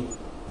say,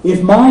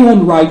 if my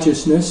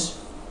unrighteousness,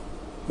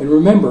 and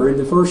remember in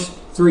the first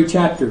 3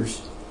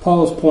 chapters,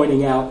 Paul is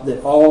pointing out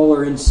that all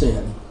are in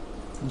sin,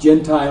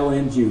 Gentile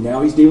and Jew.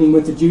 Now he's dealing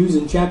with the Jews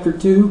in chapter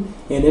 2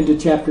 and into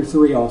chapter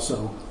 3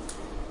 also.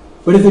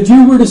 But if the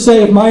Jew were to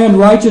say, if my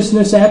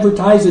unrighteousness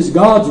advertises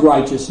God's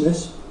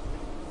righteousness,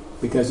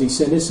 because he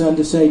sent his Son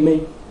to save me,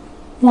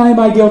 why am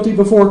I guilty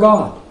before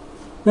God?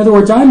 In other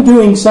words, I'm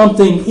doing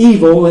something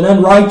evil and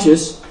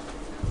unrighteous,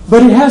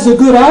 but it has a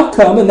good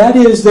outcome, and that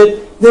is that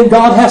then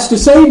God has to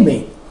save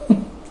me.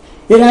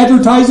 It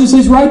advertises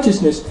His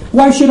righteousness.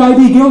 Why should I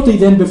be guilty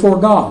then before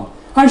God?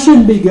 I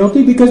shouldn't be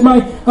guilty because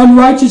my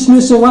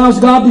unrighteousness allows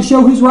God to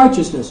show His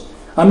righteousness.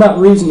 I'm not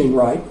reasoning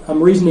right.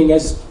 I'm reasoning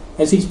as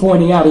He's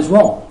pointing out is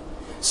wrong.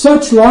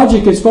 Such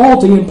logic is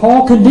faulty, and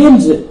Paul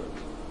condemns it.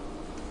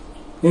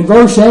 In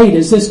verse 8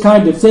 is this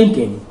kind of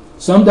thinking,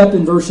 summed up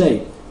in verse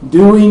 8.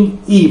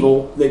 Doing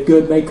evil that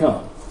good may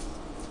come.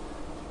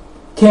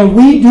 Can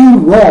we do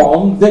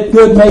wrong that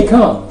good may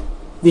come?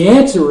 The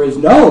answer is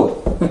no.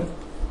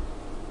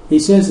 He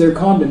says their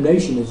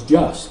condemnation is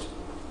just.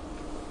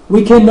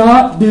 We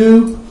cannot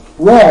do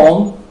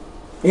wrong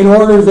in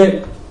order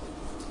that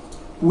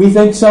we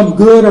think some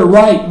good or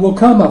right will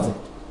come of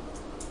it.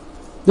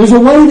 There's a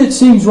way that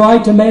seems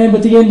right to man,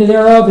 but the end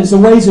thereof is the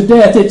ways of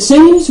death. It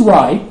seems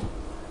right,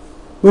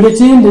 but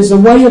its end is the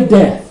way of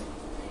death.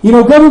 You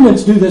know,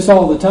 governments do this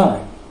all the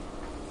time.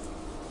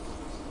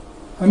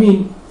 I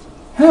mean,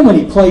 how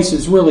many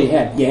places really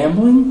had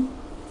gambling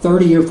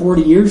 30 or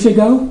 40 years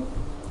ago?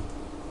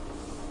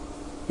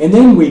 And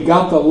then we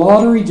got the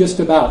lottery just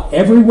about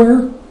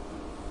everywhere.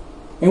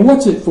 And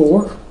what's it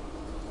for?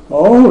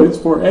 Oh, it's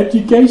for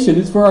education.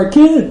 It's for our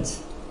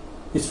kids.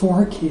 It's for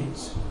our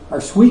kids.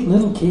 Our sweet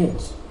little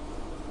kids.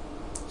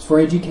 It's for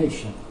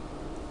education.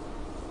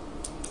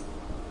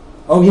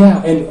 Oh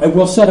yeah, and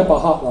we'll set up a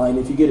hotline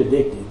if you get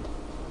addicted.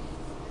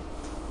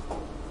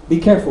 Be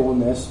careful in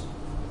this.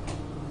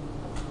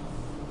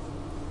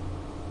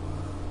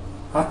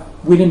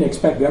 We didn't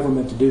expect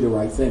government to do the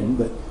right thing,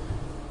 but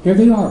here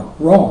they are,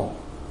 wrong.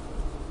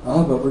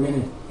 Oh, but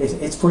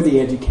it's for the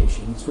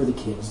education. It's for the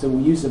kids. So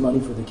we'll use the money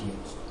for the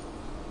kids.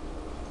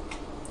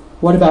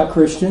 What about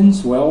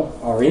Christians? Well,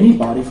 or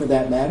anybody for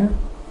that matter?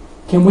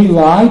 Can we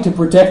lie to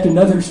protect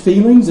another's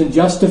feelings and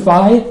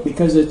justify it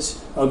because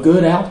it's a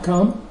good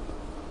outcome?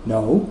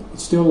 No,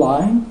 it's still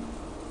lying.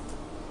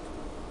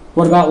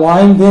 What about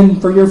lying then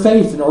for your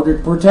faith in order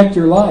to protect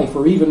your life,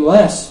 or even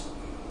less,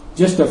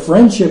 just a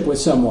friendship with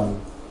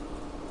someone?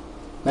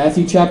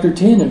 Matthew chapter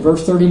 10 and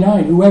verse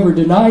 39, whoever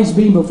denies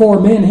me before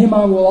men, him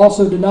I will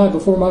also deny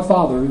before my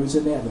Father who is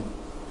in heaven.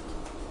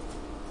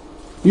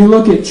 You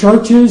look at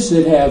churches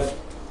that have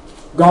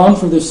gone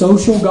for the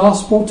social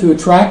gospel to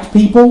attract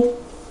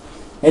people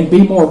and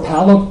be more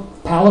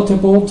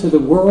palatable to the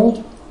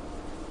world.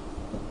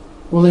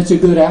 Well, it's a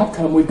good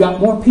outcome. We've got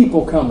more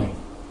people coming.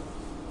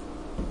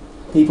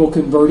 People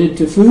converted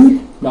to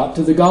food, not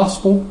to the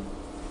gospel.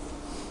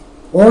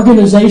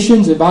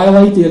 Organizations that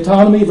violate the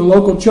autonomy of the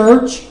local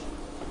church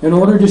in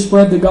order to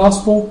spread the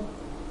gospel.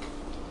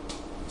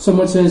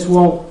 Someone says,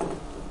 well,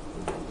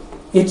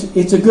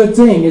 it's a good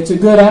thing. It's a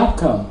good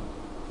outcome.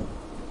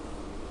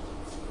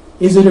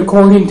 Is it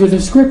according to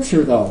the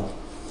Scripture, though?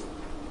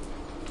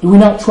 Do we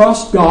not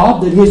trust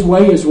God that His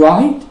way is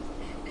right?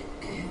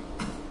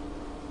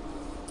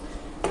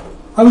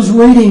 I was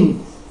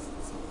reading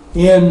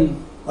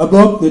in a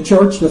book, The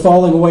Church, The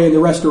Falling Away and the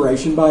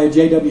Restoration, by a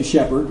J.W.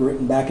 Shepherd,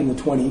 written back in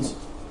the 20s,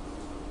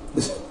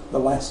 the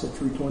last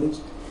century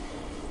 20s.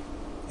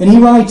 And he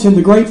writes, in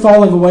the great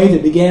falling away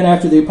that began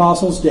after the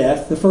apostles'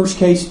 death, the first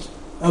case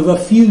of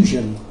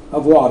effusion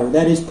of water,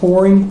 that is,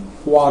 pouring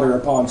water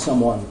upon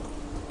someone,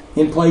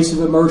 in place of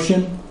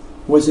immersion,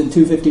 was in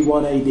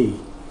 251 A.D.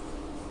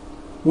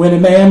 When a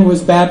man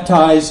was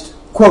baptized,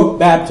 quote,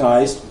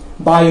 baptized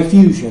by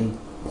effusion,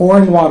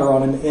 pouring water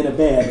on him in a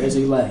bed as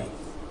he lay.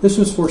 This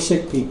was for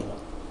sick people.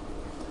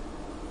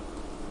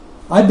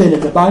 I've been in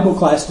the Bible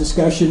class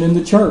discussion in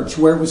the church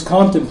where it was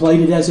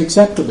contemplated as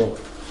acceptable.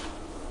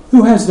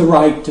 Who has the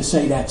right to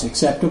say that's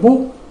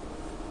acceptable?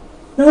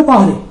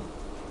 Nobody.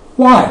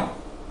 Why?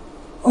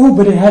 Oh,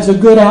 but it has a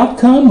good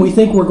outcome. We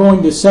think we're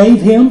going to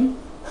save him.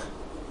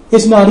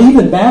 It's not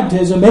even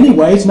baptism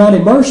anyway. It's not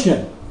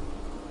immersion.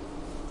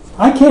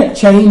 I can't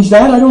change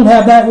that. I don't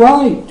have that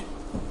right.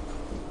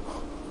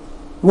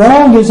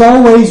 Wrong is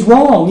always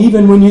wrong,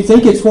 even when you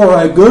think it's for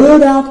a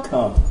good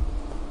outcome.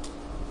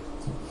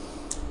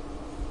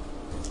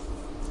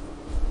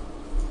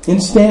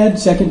 Instead,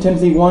 2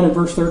 Timothy 1 and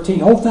verse 13,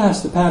 hold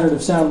fast the pattern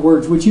of sound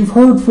words which you've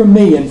heard from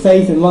me in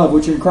faith and love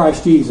which are in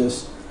Christ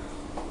Jesus.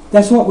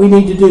 That's what we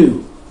need to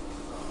do.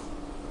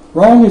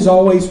 Wrong is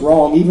always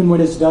wrong, even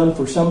when it's done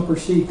for some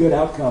perceived good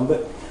outcome.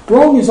 But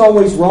wrong is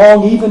always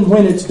wrong, even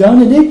when it's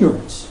done in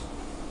ignorance.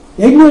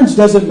 Ignorance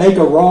doesn't make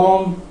a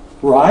wrong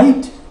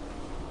right.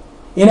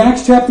 In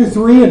Acts chapter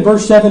 3 and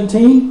verse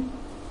 17,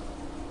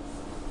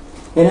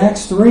 in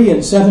Acts 3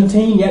 and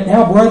 17, yet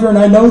now, brethren,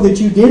 I know that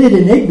you did it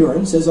in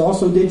ignorance, as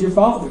also did your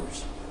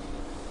fathers.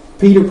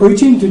 Peter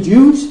preaching to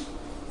Jews.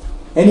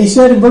 And he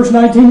said in verse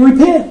 19,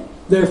 repent,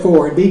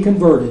 therefore, and be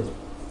converted,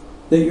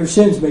 that your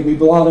sins may be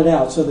blotted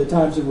out, so that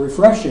times of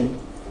refreshing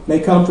may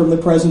come from the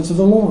presence of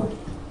the Lord.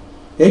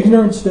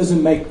 Ignorance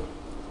doesn't make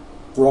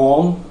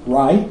wrong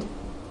right.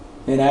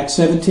 In Acts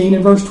 17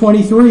 and verse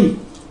 23,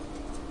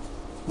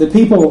 the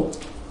people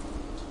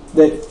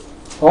that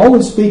Paul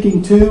was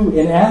speaking to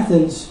in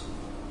Athens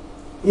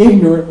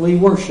ignorantly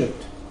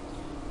worshipped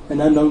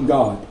an unknown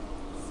God.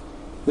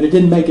 But it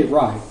didn't make it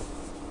right.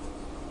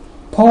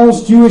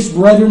 Paul's Jewish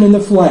brethren in the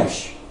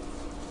flesh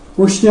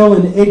were still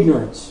in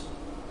ignorance.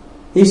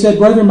 He said,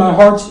 brethren, my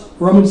heart's,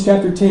 Romans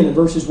chapter 10 and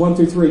verses 1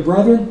 through 3,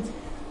 brethren,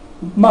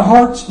 my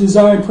heart's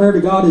desire and prayer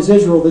to God is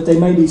Israel, that they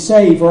may be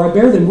saved, for I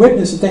bear them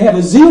witness that they have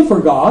a zeal for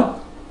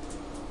God,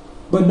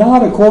 but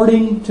not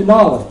according to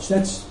knowledge.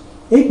 That's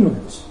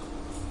ignorance.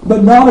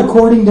 But not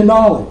according to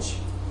knowledge.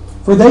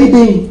 For they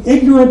being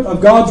ignorant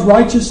of God's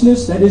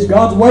righteousness, that is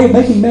God's way of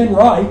making men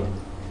right,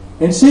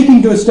 and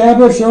seeking to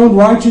establish their own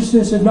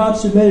righteousness, have not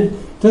submitted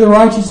to the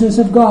righteousness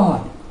of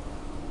God.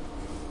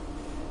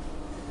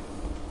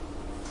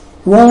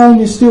 Wrong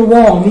is still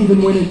wrong,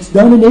 even when it's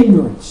done in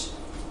ignorance.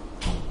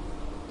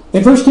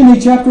 In 1 Timothy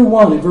chapter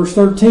 1 and verse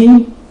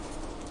 13,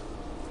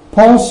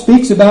 Paul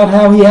speaks about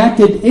how he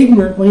acted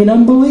ignorantly in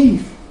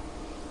unbelief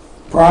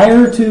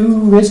prior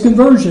to his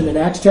conversion in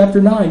Acts chapter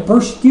 9,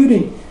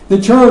 persecuting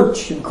the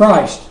church and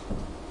Christ.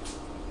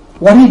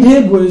 What he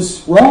did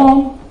was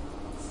wrong,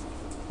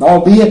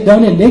 albeit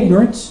done in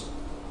ignorance.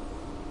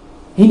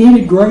 He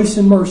needed grace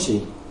and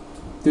mercy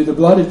through the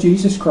blood of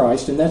Jesus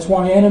Christ, and that's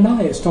why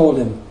Ananias told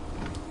him,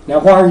 now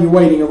why are you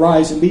waiting?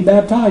 Arise and be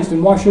baptized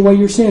and wash away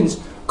your sins,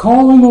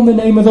 calling on the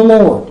name of the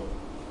Lord.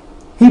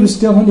 He was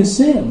still in his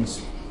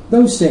sins,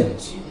 those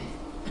sins.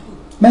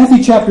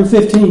 Matthew chapter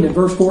 15 and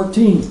verse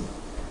 14.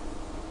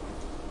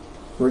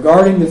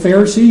 Regarding the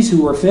Pharisees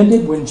who were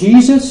offended when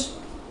Jesus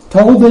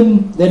told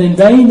them that in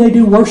vain they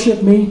do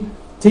worship me,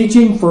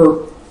 teaching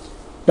for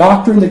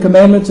doctrine the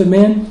commandments of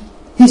men.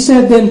 He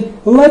said then,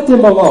 let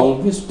them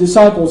alone. His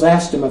disciples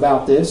asked him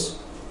about this.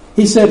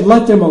 He said,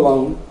 let them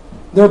alone.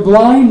 They're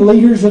blind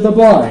leaders of the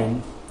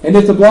blind. And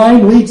if the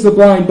blind leads the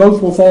blind,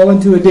 both will fall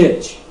into a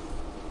ditch.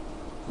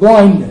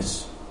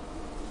 Blindness.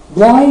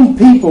 Blind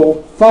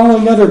people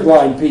following other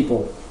blind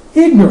people.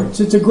 Ignorance.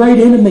 It's a great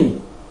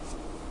enemy.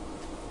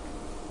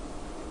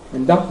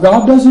 And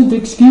God doesn't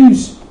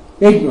excuse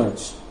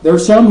ignorance. There are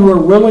some who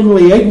are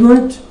willingly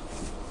ignorant.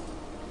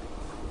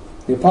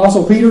 The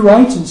Apostle Peter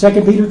writes in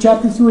 2 Peter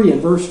chapter 3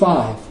 and verse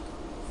 5,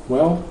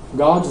 well,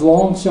 God's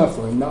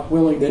long-suffering, not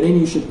willing that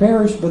any should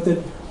perish, but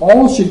that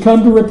all should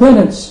come to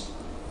repentance.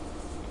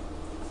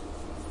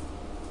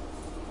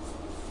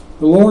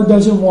 The Lord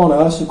doesn't want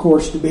us, of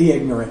course, to be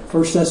ignorant.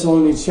 1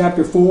 Thessalonians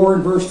chapter 4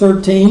 and verse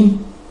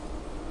 13,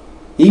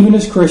 even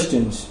as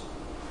Christians,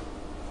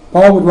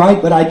 Paul would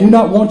write, but I do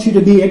not want you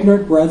to be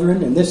ignorant,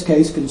 brethren, in this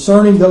case,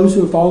 concerning those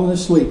who have fallen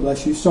asleep,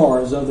 lest you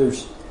sorrow as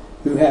others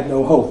who have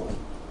no hope.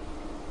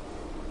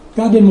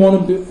 Paul didn't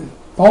want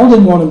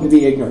them to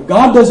be ignorant.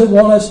 God doesn't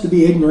want us to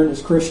be ignorant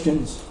as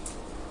Christians.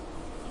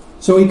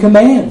 So he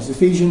commands,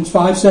 Ephesians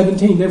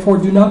 5:17, therefore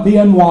do not be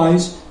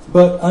unwise,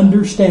 but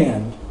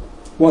understand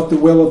what the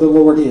will of the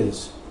Lord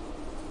is.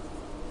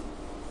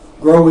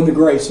 Grow in the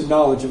grace and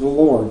knowledge of the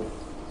Lord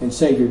and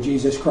Savior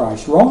Jesus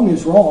Christ. Wrong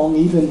is wrong,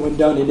 even when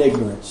done in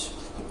ignorance.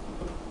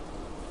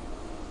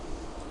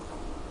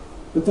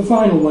 But the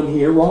final one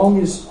here, wrong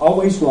is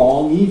always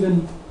wrong,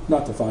 even,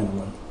 not the final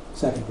one,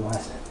 second to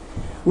last.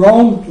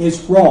 Wrong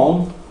is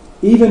wrong,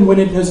 even when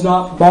it does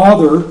not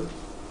bother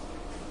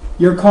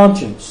your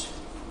conscience.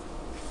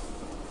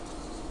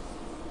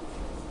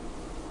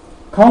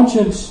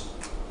 Conscience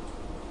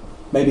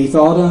may be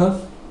thought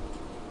of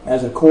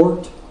as a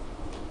court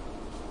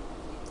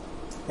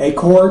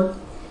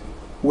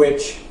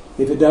which,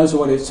 if it does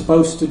what it's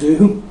supposed to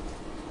do,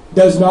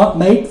 does not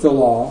make the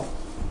law,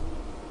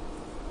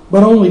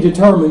 but only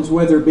determines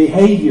whether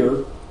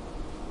behavior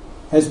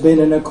has been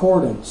in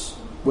accordance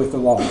with the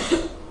law.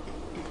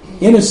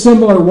 In a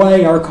similar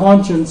way, our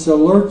conscience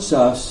alerts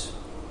us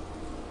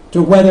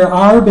to whether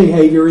our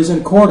behavior is in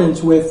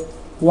accordance with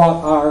what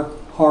our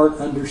heart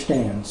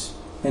understands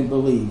and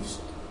believes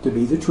to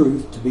be the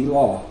truth, to be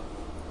law.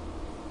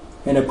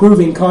 An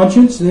approving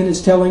conscience then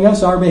is telling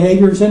us our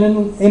behavior is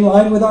in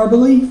line with our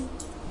belief.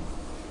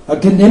 A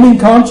condemning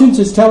conscience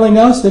is telling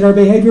us that our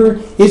behavior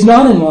is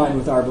not in line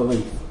with our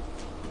belief.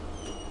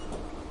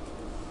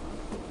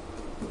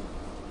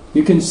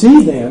 You can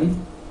see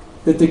then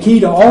that the key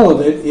to all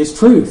of it is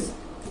truth.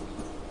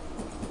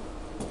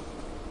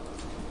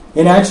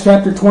 In Acts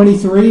chapter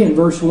 23 and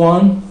verse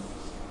 1,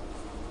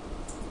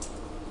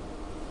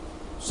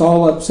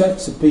 Saul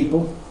upsets the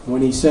people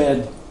when he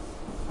said,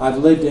 I've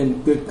lived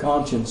in good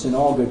conscience, in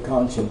all good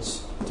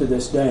conscience, to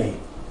this day.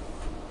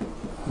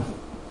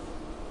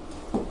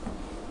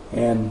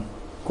 And,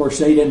 of course,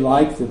 they didn't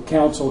like the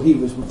counsel he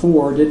was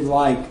before, didn't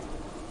like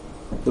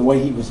the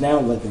way he was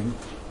now living.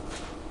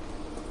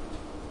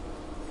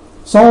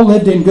 Saul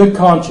lived in good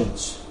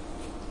conscience.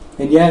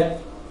 And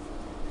yet,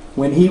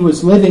 when he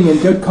was living in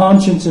good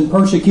conscience and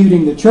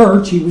persecuting the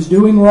church, he was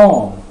doing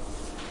wrong.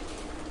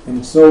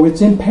 And so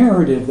it's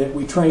imperative that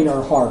we train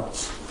our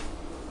hearts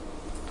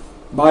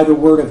by the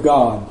Word of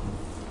God,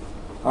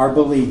 our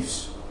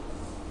beliefs.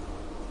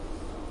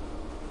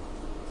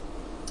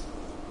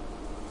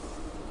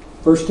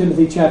 1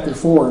 Timothy chapter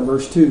 4 and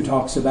verse 2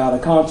 talks about a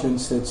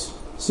conscience that's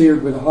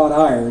seared with a hot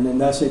iron, and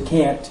thus it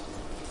can't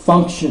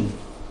function.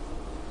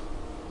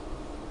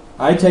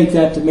 I take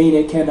that to mean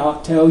it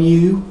cannot tell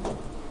you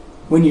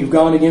when you've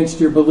gone against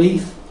your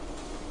belief.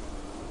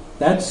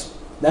 That's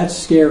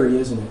scary,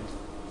 isn't it?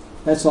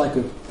 That's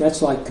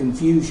like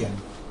confusion.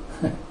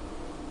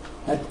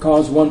 That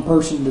caused one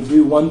person to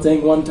do one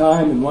thing one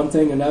time and one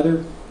thing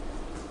another.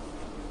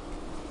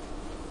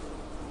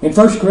 In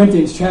 1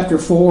 Corinthians chapter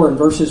 4 and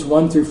verses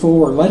 1 through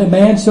 4, let a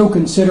man so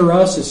consider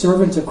us as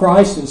servants of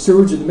Christ and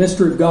stewards of the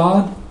mystery of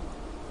God.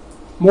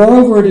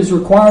 Moreover, it is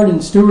required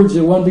in stewards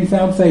that one be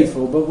found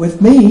faithful. But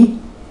with me,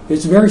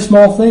 it's a very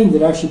small thing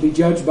that I should be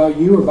judged by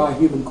you or by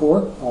human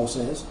court, Paul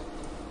says.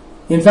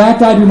 In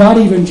fact, I do not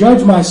even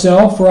judge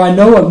myself, for I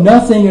know of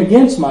nothing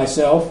against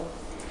myself.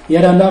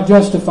 Yet I'm not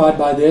justified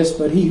by this,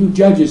 but he who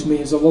judges me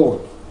is the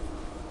Lord.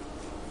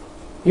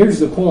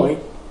 Here's the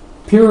point.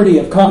 Purity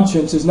of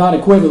conscience is not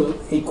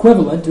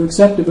equivalent to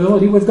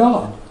acceptability with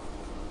God.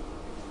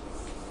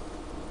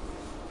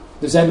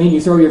 Does that mean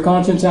you throw your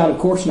conscience out? Of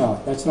course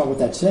not. That's not what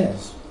that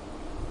says.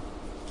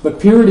 But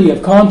purity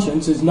of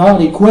conscience is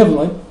not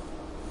equivalent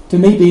to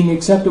me being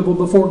acceptable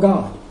before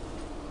God.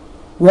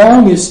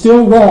 Wrong is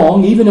still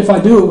wrong, even if I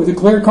do it with a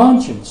clear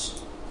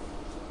conscience.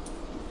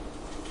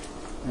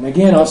 And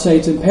again, I'll say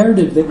it's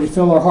imperative that we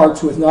fill our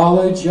hearts with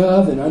knowledge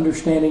of and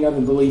understanding of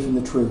and belief in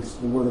the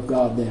truth, the Word of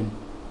God then.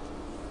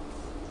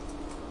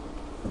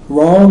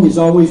 Wrong is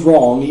always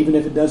wrong, even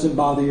if it doesn't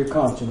bother your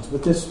conscience.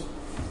 But this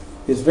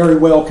is very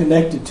well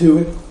connected to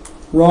it.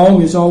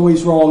 Wrong is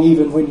always wrong,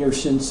 even when you're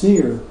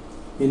sincere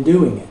in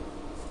doing it.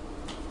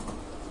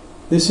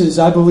 This is,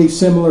 I believe,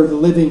 similar to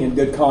living in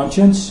good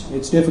conscience.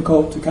 It's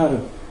difficult to kind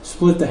of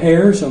split the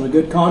hairs on a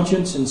good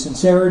conscience and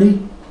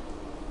sincerity.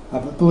 I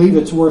believe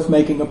it's worth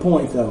making a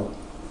point, though.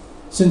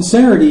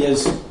 Sincerity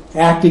is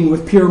acting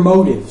with pure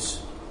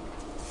motives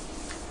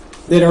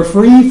that are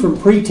free from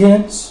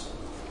pretense,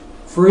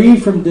 free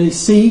from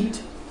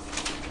deceit,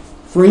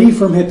 free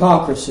from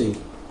hypocrisy.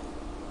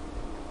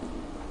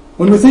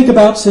 When we think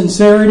about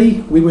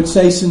sincerity, we would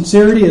say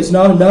sincerity is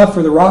not enough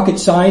for the rocket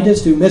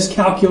scientist who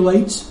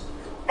miscalculates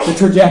the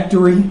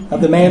trajectory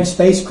of the manned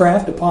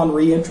spacecraft upon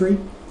re-entry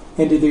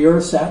into the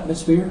Earth's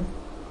atmosphere.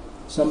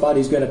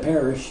 Somebody's going to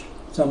perish.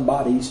 Some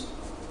bodies,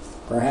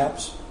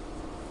 perhaps.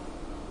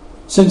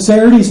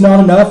 Sincerity is not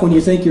enough when you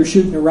think you're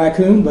shooting a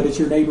raccoon, but it's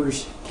your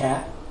neighbor's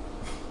cat.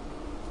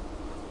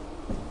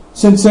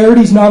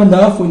 Sincerity is not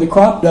enough when the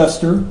crop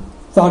duster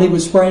thought he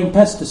was spraying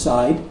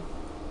pesticide,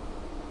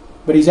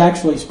 but he's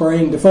actually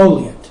spraying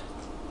defoliant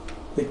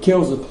that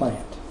kills the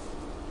plant.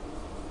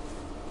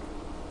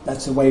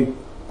 That's the way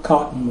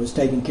cotton was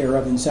taken care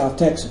of in South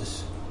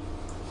Texas,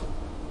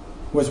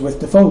 was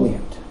with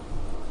defoliant.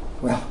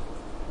 Well,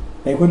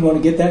 they wouldn't want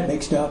to get that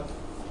mixed up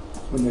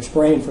when they're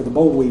spraying for the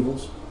boll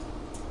weevils,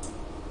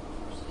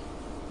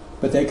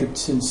 but they could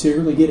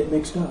sincerely get it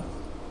mixed up.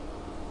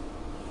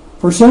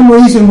 For some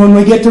reason, when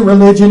we get to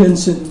religion and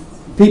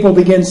people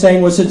begin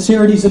saying, well,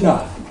 sincerity's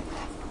enough.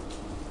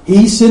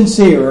 He's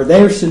sincere, or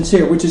they're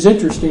sincere, which is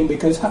interesting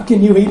because how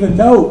can you even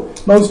know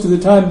most of the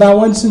time about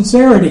one's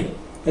sincerity?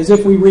 As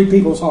if we read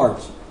people's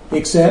hearts,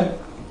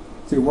 except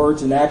through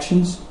words and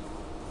actions.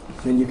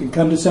 Then you can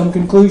come to some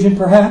conclusion,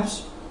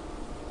 perhaps.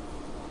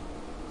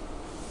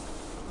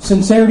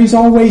 Sincerity's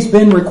always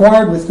been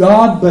required with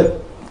God,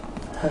 but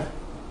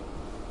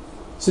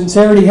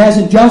sincerity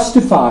hasn't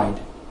justified.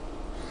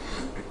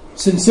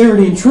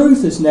 Sincerity and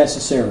truth is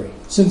necessary.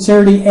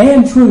 Sincerity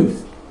and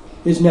truth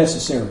is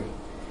necessary.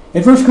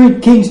 In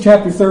 1 Kings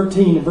chapter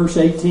 13 and verse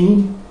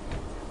 18,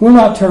 we'll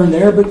not turn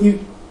there, but you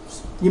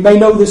may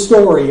know the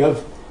story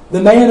of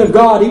the man of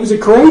God. He was a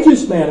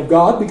courageous man of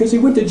God because he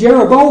went to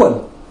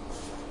Jeroboam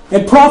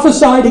and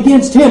prophesied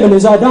against him and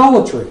his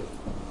idolatry.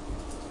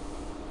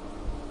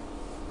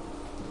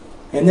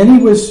 And then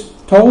he was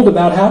told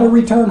about how to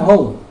return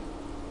home.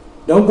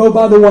 Don't go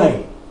by the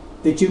way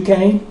that you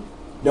came.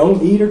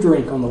 Don't eat or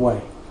drink on the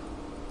way.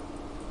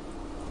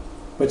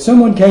 But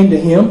someone came to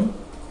him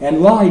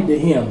and lied to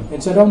him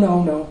and said, oh,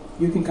 no,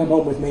 you can come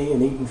home with me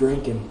and eat and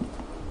drink.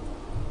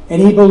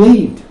 And he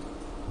believed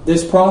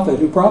this prophet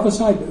who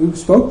prophesied, who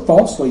spoke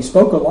falsely,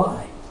 spoke a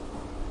lie.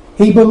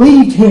 He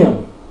believed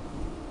him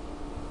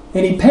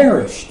and he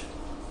perished.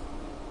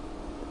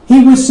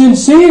 He was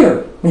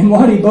sincere in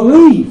what he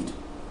believed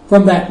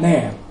from that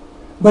man.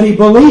 But he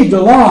believed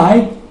a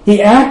lie,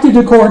 he acted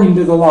according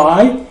to the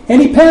lie,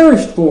 and he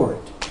perished for it.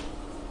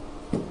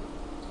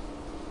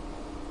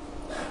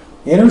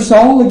 Enter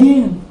Saul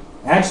again.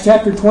 Acts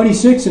chapter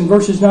 26 and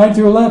verses 9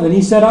 through 11.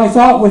 He said, I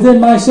thought within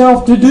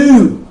myself to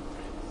do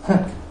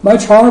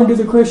much harm to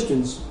the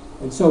Christians,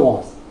 and so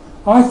on.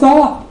 I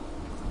thought.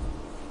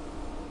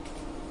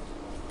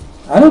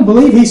 I don't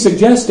believe he's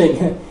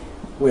suggesting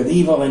with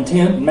evil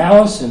intent and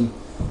malice and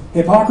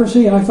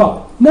hypocrisy? I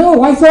thought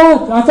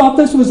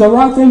this was the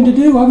right thing to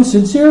do. I was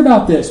sincere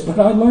about this, but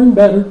I learned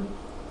better.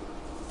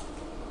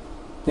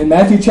 In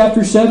Matthew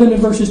chapter 7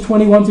 and verses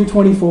 21 through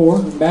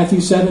 24, Matthew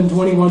 7,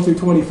 21 through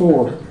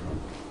 24,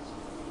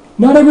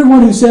 not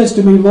everyone who says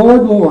to me,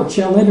 Lord, Lord,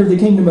 shall enter the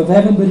kingdom of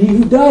heaven, but he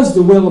who does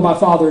the will of my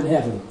Father in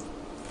heaven.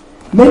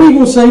 Many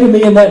will say to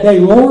me in that day,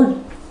 Lord,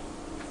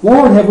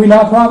 Lord, have we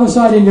not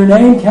prophesied in your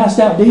name, cast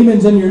out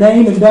demons in your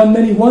name, and done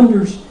many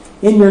wonders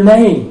in your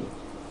name?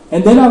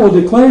 And then I will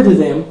declare to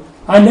them,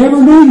 I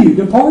never knew you.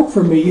 Depart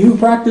from me, you who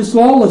practice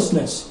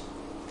lawlessness.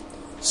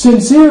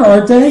 Sincere,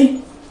 aren't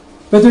they?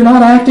 But they're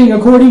not acting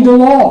according to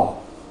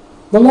law.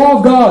 The law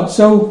of God.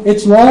 So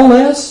it's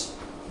lawless.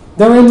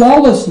 They're in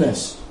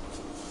lawlessness.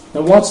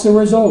 And what's the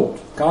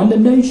result?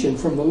 Condemnation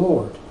from the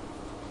Lord.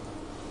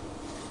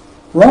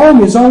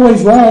 Wrong is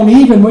always wrong,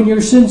 even when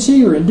you're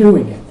sincere in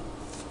doing it.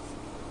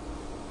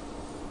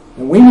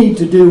 And we need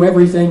to do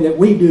everything that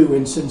we do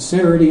in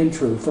sincerity and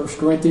truth. 1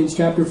 Corinthians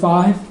chapter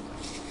 5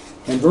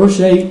 and verse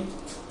 8.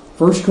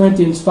 1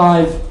 Corinthians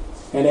 5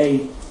 and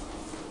 8.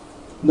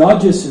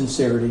 Not just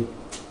sincerity,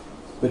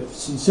 but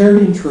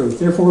sincerity and truth.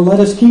 Therefore let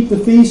us keep the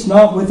feast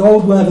not with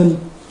old leaven,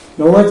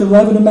 nor with the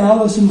leaven of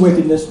malice and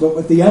wickedness, but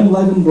with the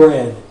unleavened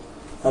bread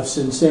of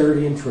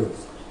sincerity and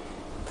truth.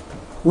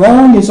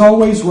 Wrong is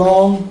always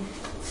wrong,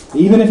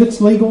 even if it's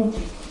legal,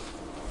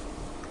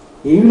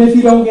 even if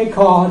you don't get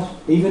caught,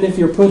 even if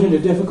you're put in a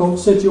difficult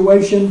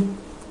situation,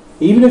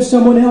 even if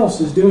someone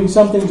else is doing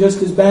something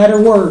just as bad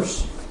or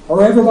worse,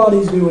 or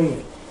everybody's doing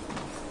it.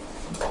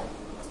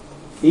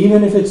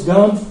 Even if it's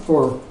done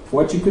for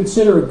what you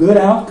consider a good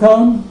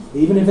outcome,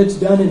 even if it's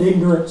done in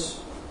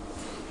ignorance,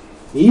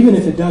 even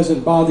if it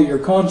doesn't bother your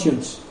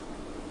conscience,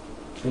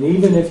 and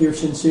even if you're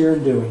sincere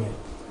in doing it.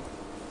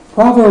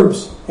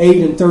 Proverbs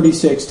 8 and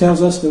 36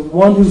 tells us that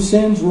one who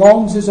sins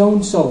wrongs his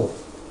own soul.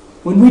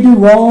 When we do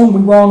wrong,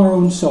 we wrong our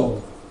own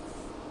soul.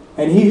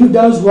 And he who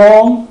does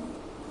wrong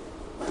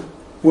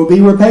will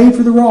be repaid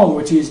for the wrong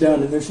which he has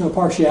done. And there's no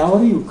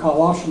partiality.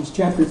 Colossians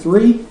chapter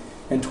 3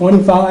 and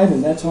 25,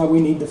 and that's why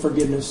we need the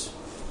forgiveness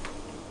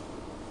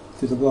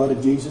through the blood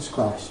of Jesus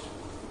Christ.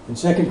 In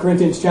 2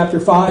 Corinthians chapter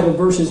 5 and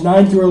verses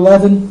 9 through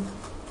 11,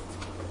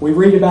 we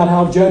read about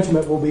how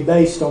judgment will be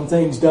based on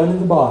things done in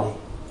the body,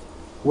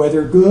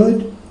 whether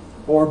good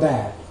or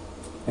bad.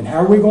 And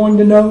how are we going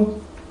to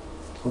know?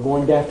 We're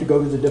going to have to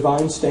go to the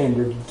divine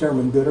standard to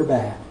determine good or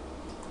bad,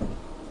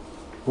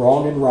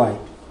 wrong and right.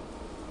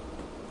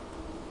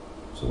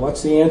 So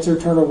what's the answer?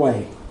 Turn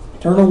away.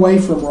 Turn away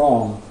from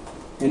wrong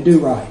and do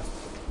right.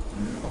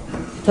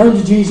 Turn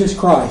to Jesus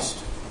Christ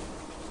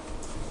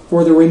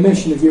for the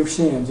remission of your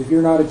sins. If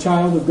you're not a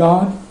child of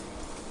God,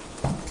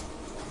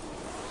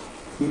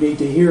 you need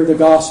to hear the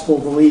gospel,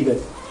 believe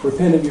it,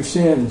 repent of your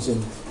sins,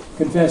 and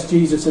confess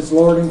Jesus as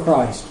Lord and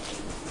Christ,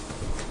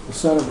 the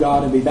Son of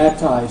God, and be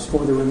baptized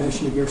for the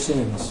remission of your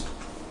sins.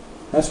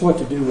 That's what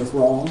to do with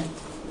wrong,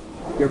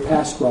 your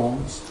past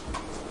wrongs.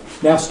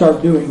 Now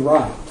start doing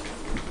right.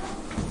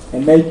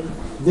 And make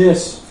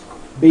this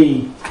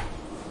be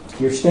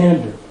your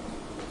standard.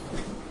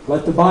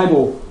 Let the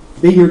Bible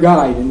be your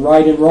guide in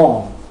right and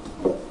wrong.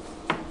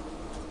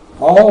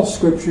 All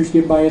Scripture is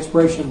given by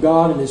inspiration of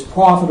God and is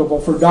profitable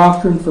for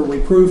doctrine, for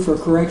reproof, for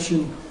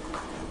correction,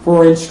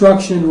 for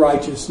instruction in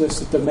righteousness,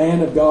 that the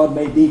man of God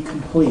may be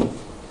complete,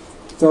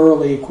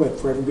 thoroughly equipped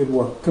for every good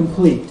work.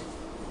 Complete.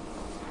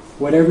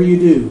 Whatever you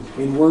do,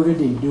 in word or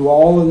deed, do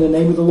all in the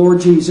name of the Lord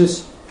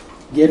Jesus,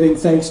 giving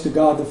thanks to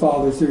God the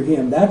Father through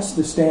Him. That's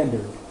the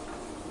standard.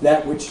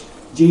 That which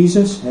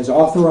Jesus has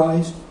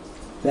authorized,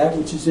 that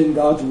which is in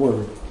God's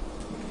Word.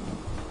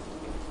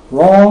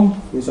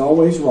 Wrong is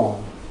always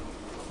wrong.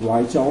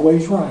 Right's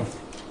always right.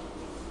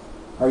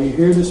 Are you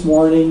here this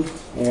morning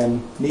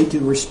and need to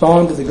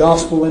respond to the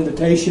gospel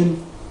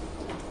invitation?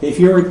 If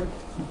you're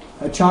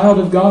a child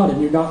of God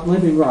and you're not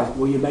living right,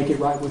 will you make it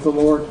right with the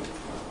Lord?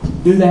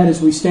 Do that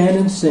as we stand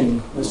and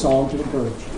sing a song to encourage you.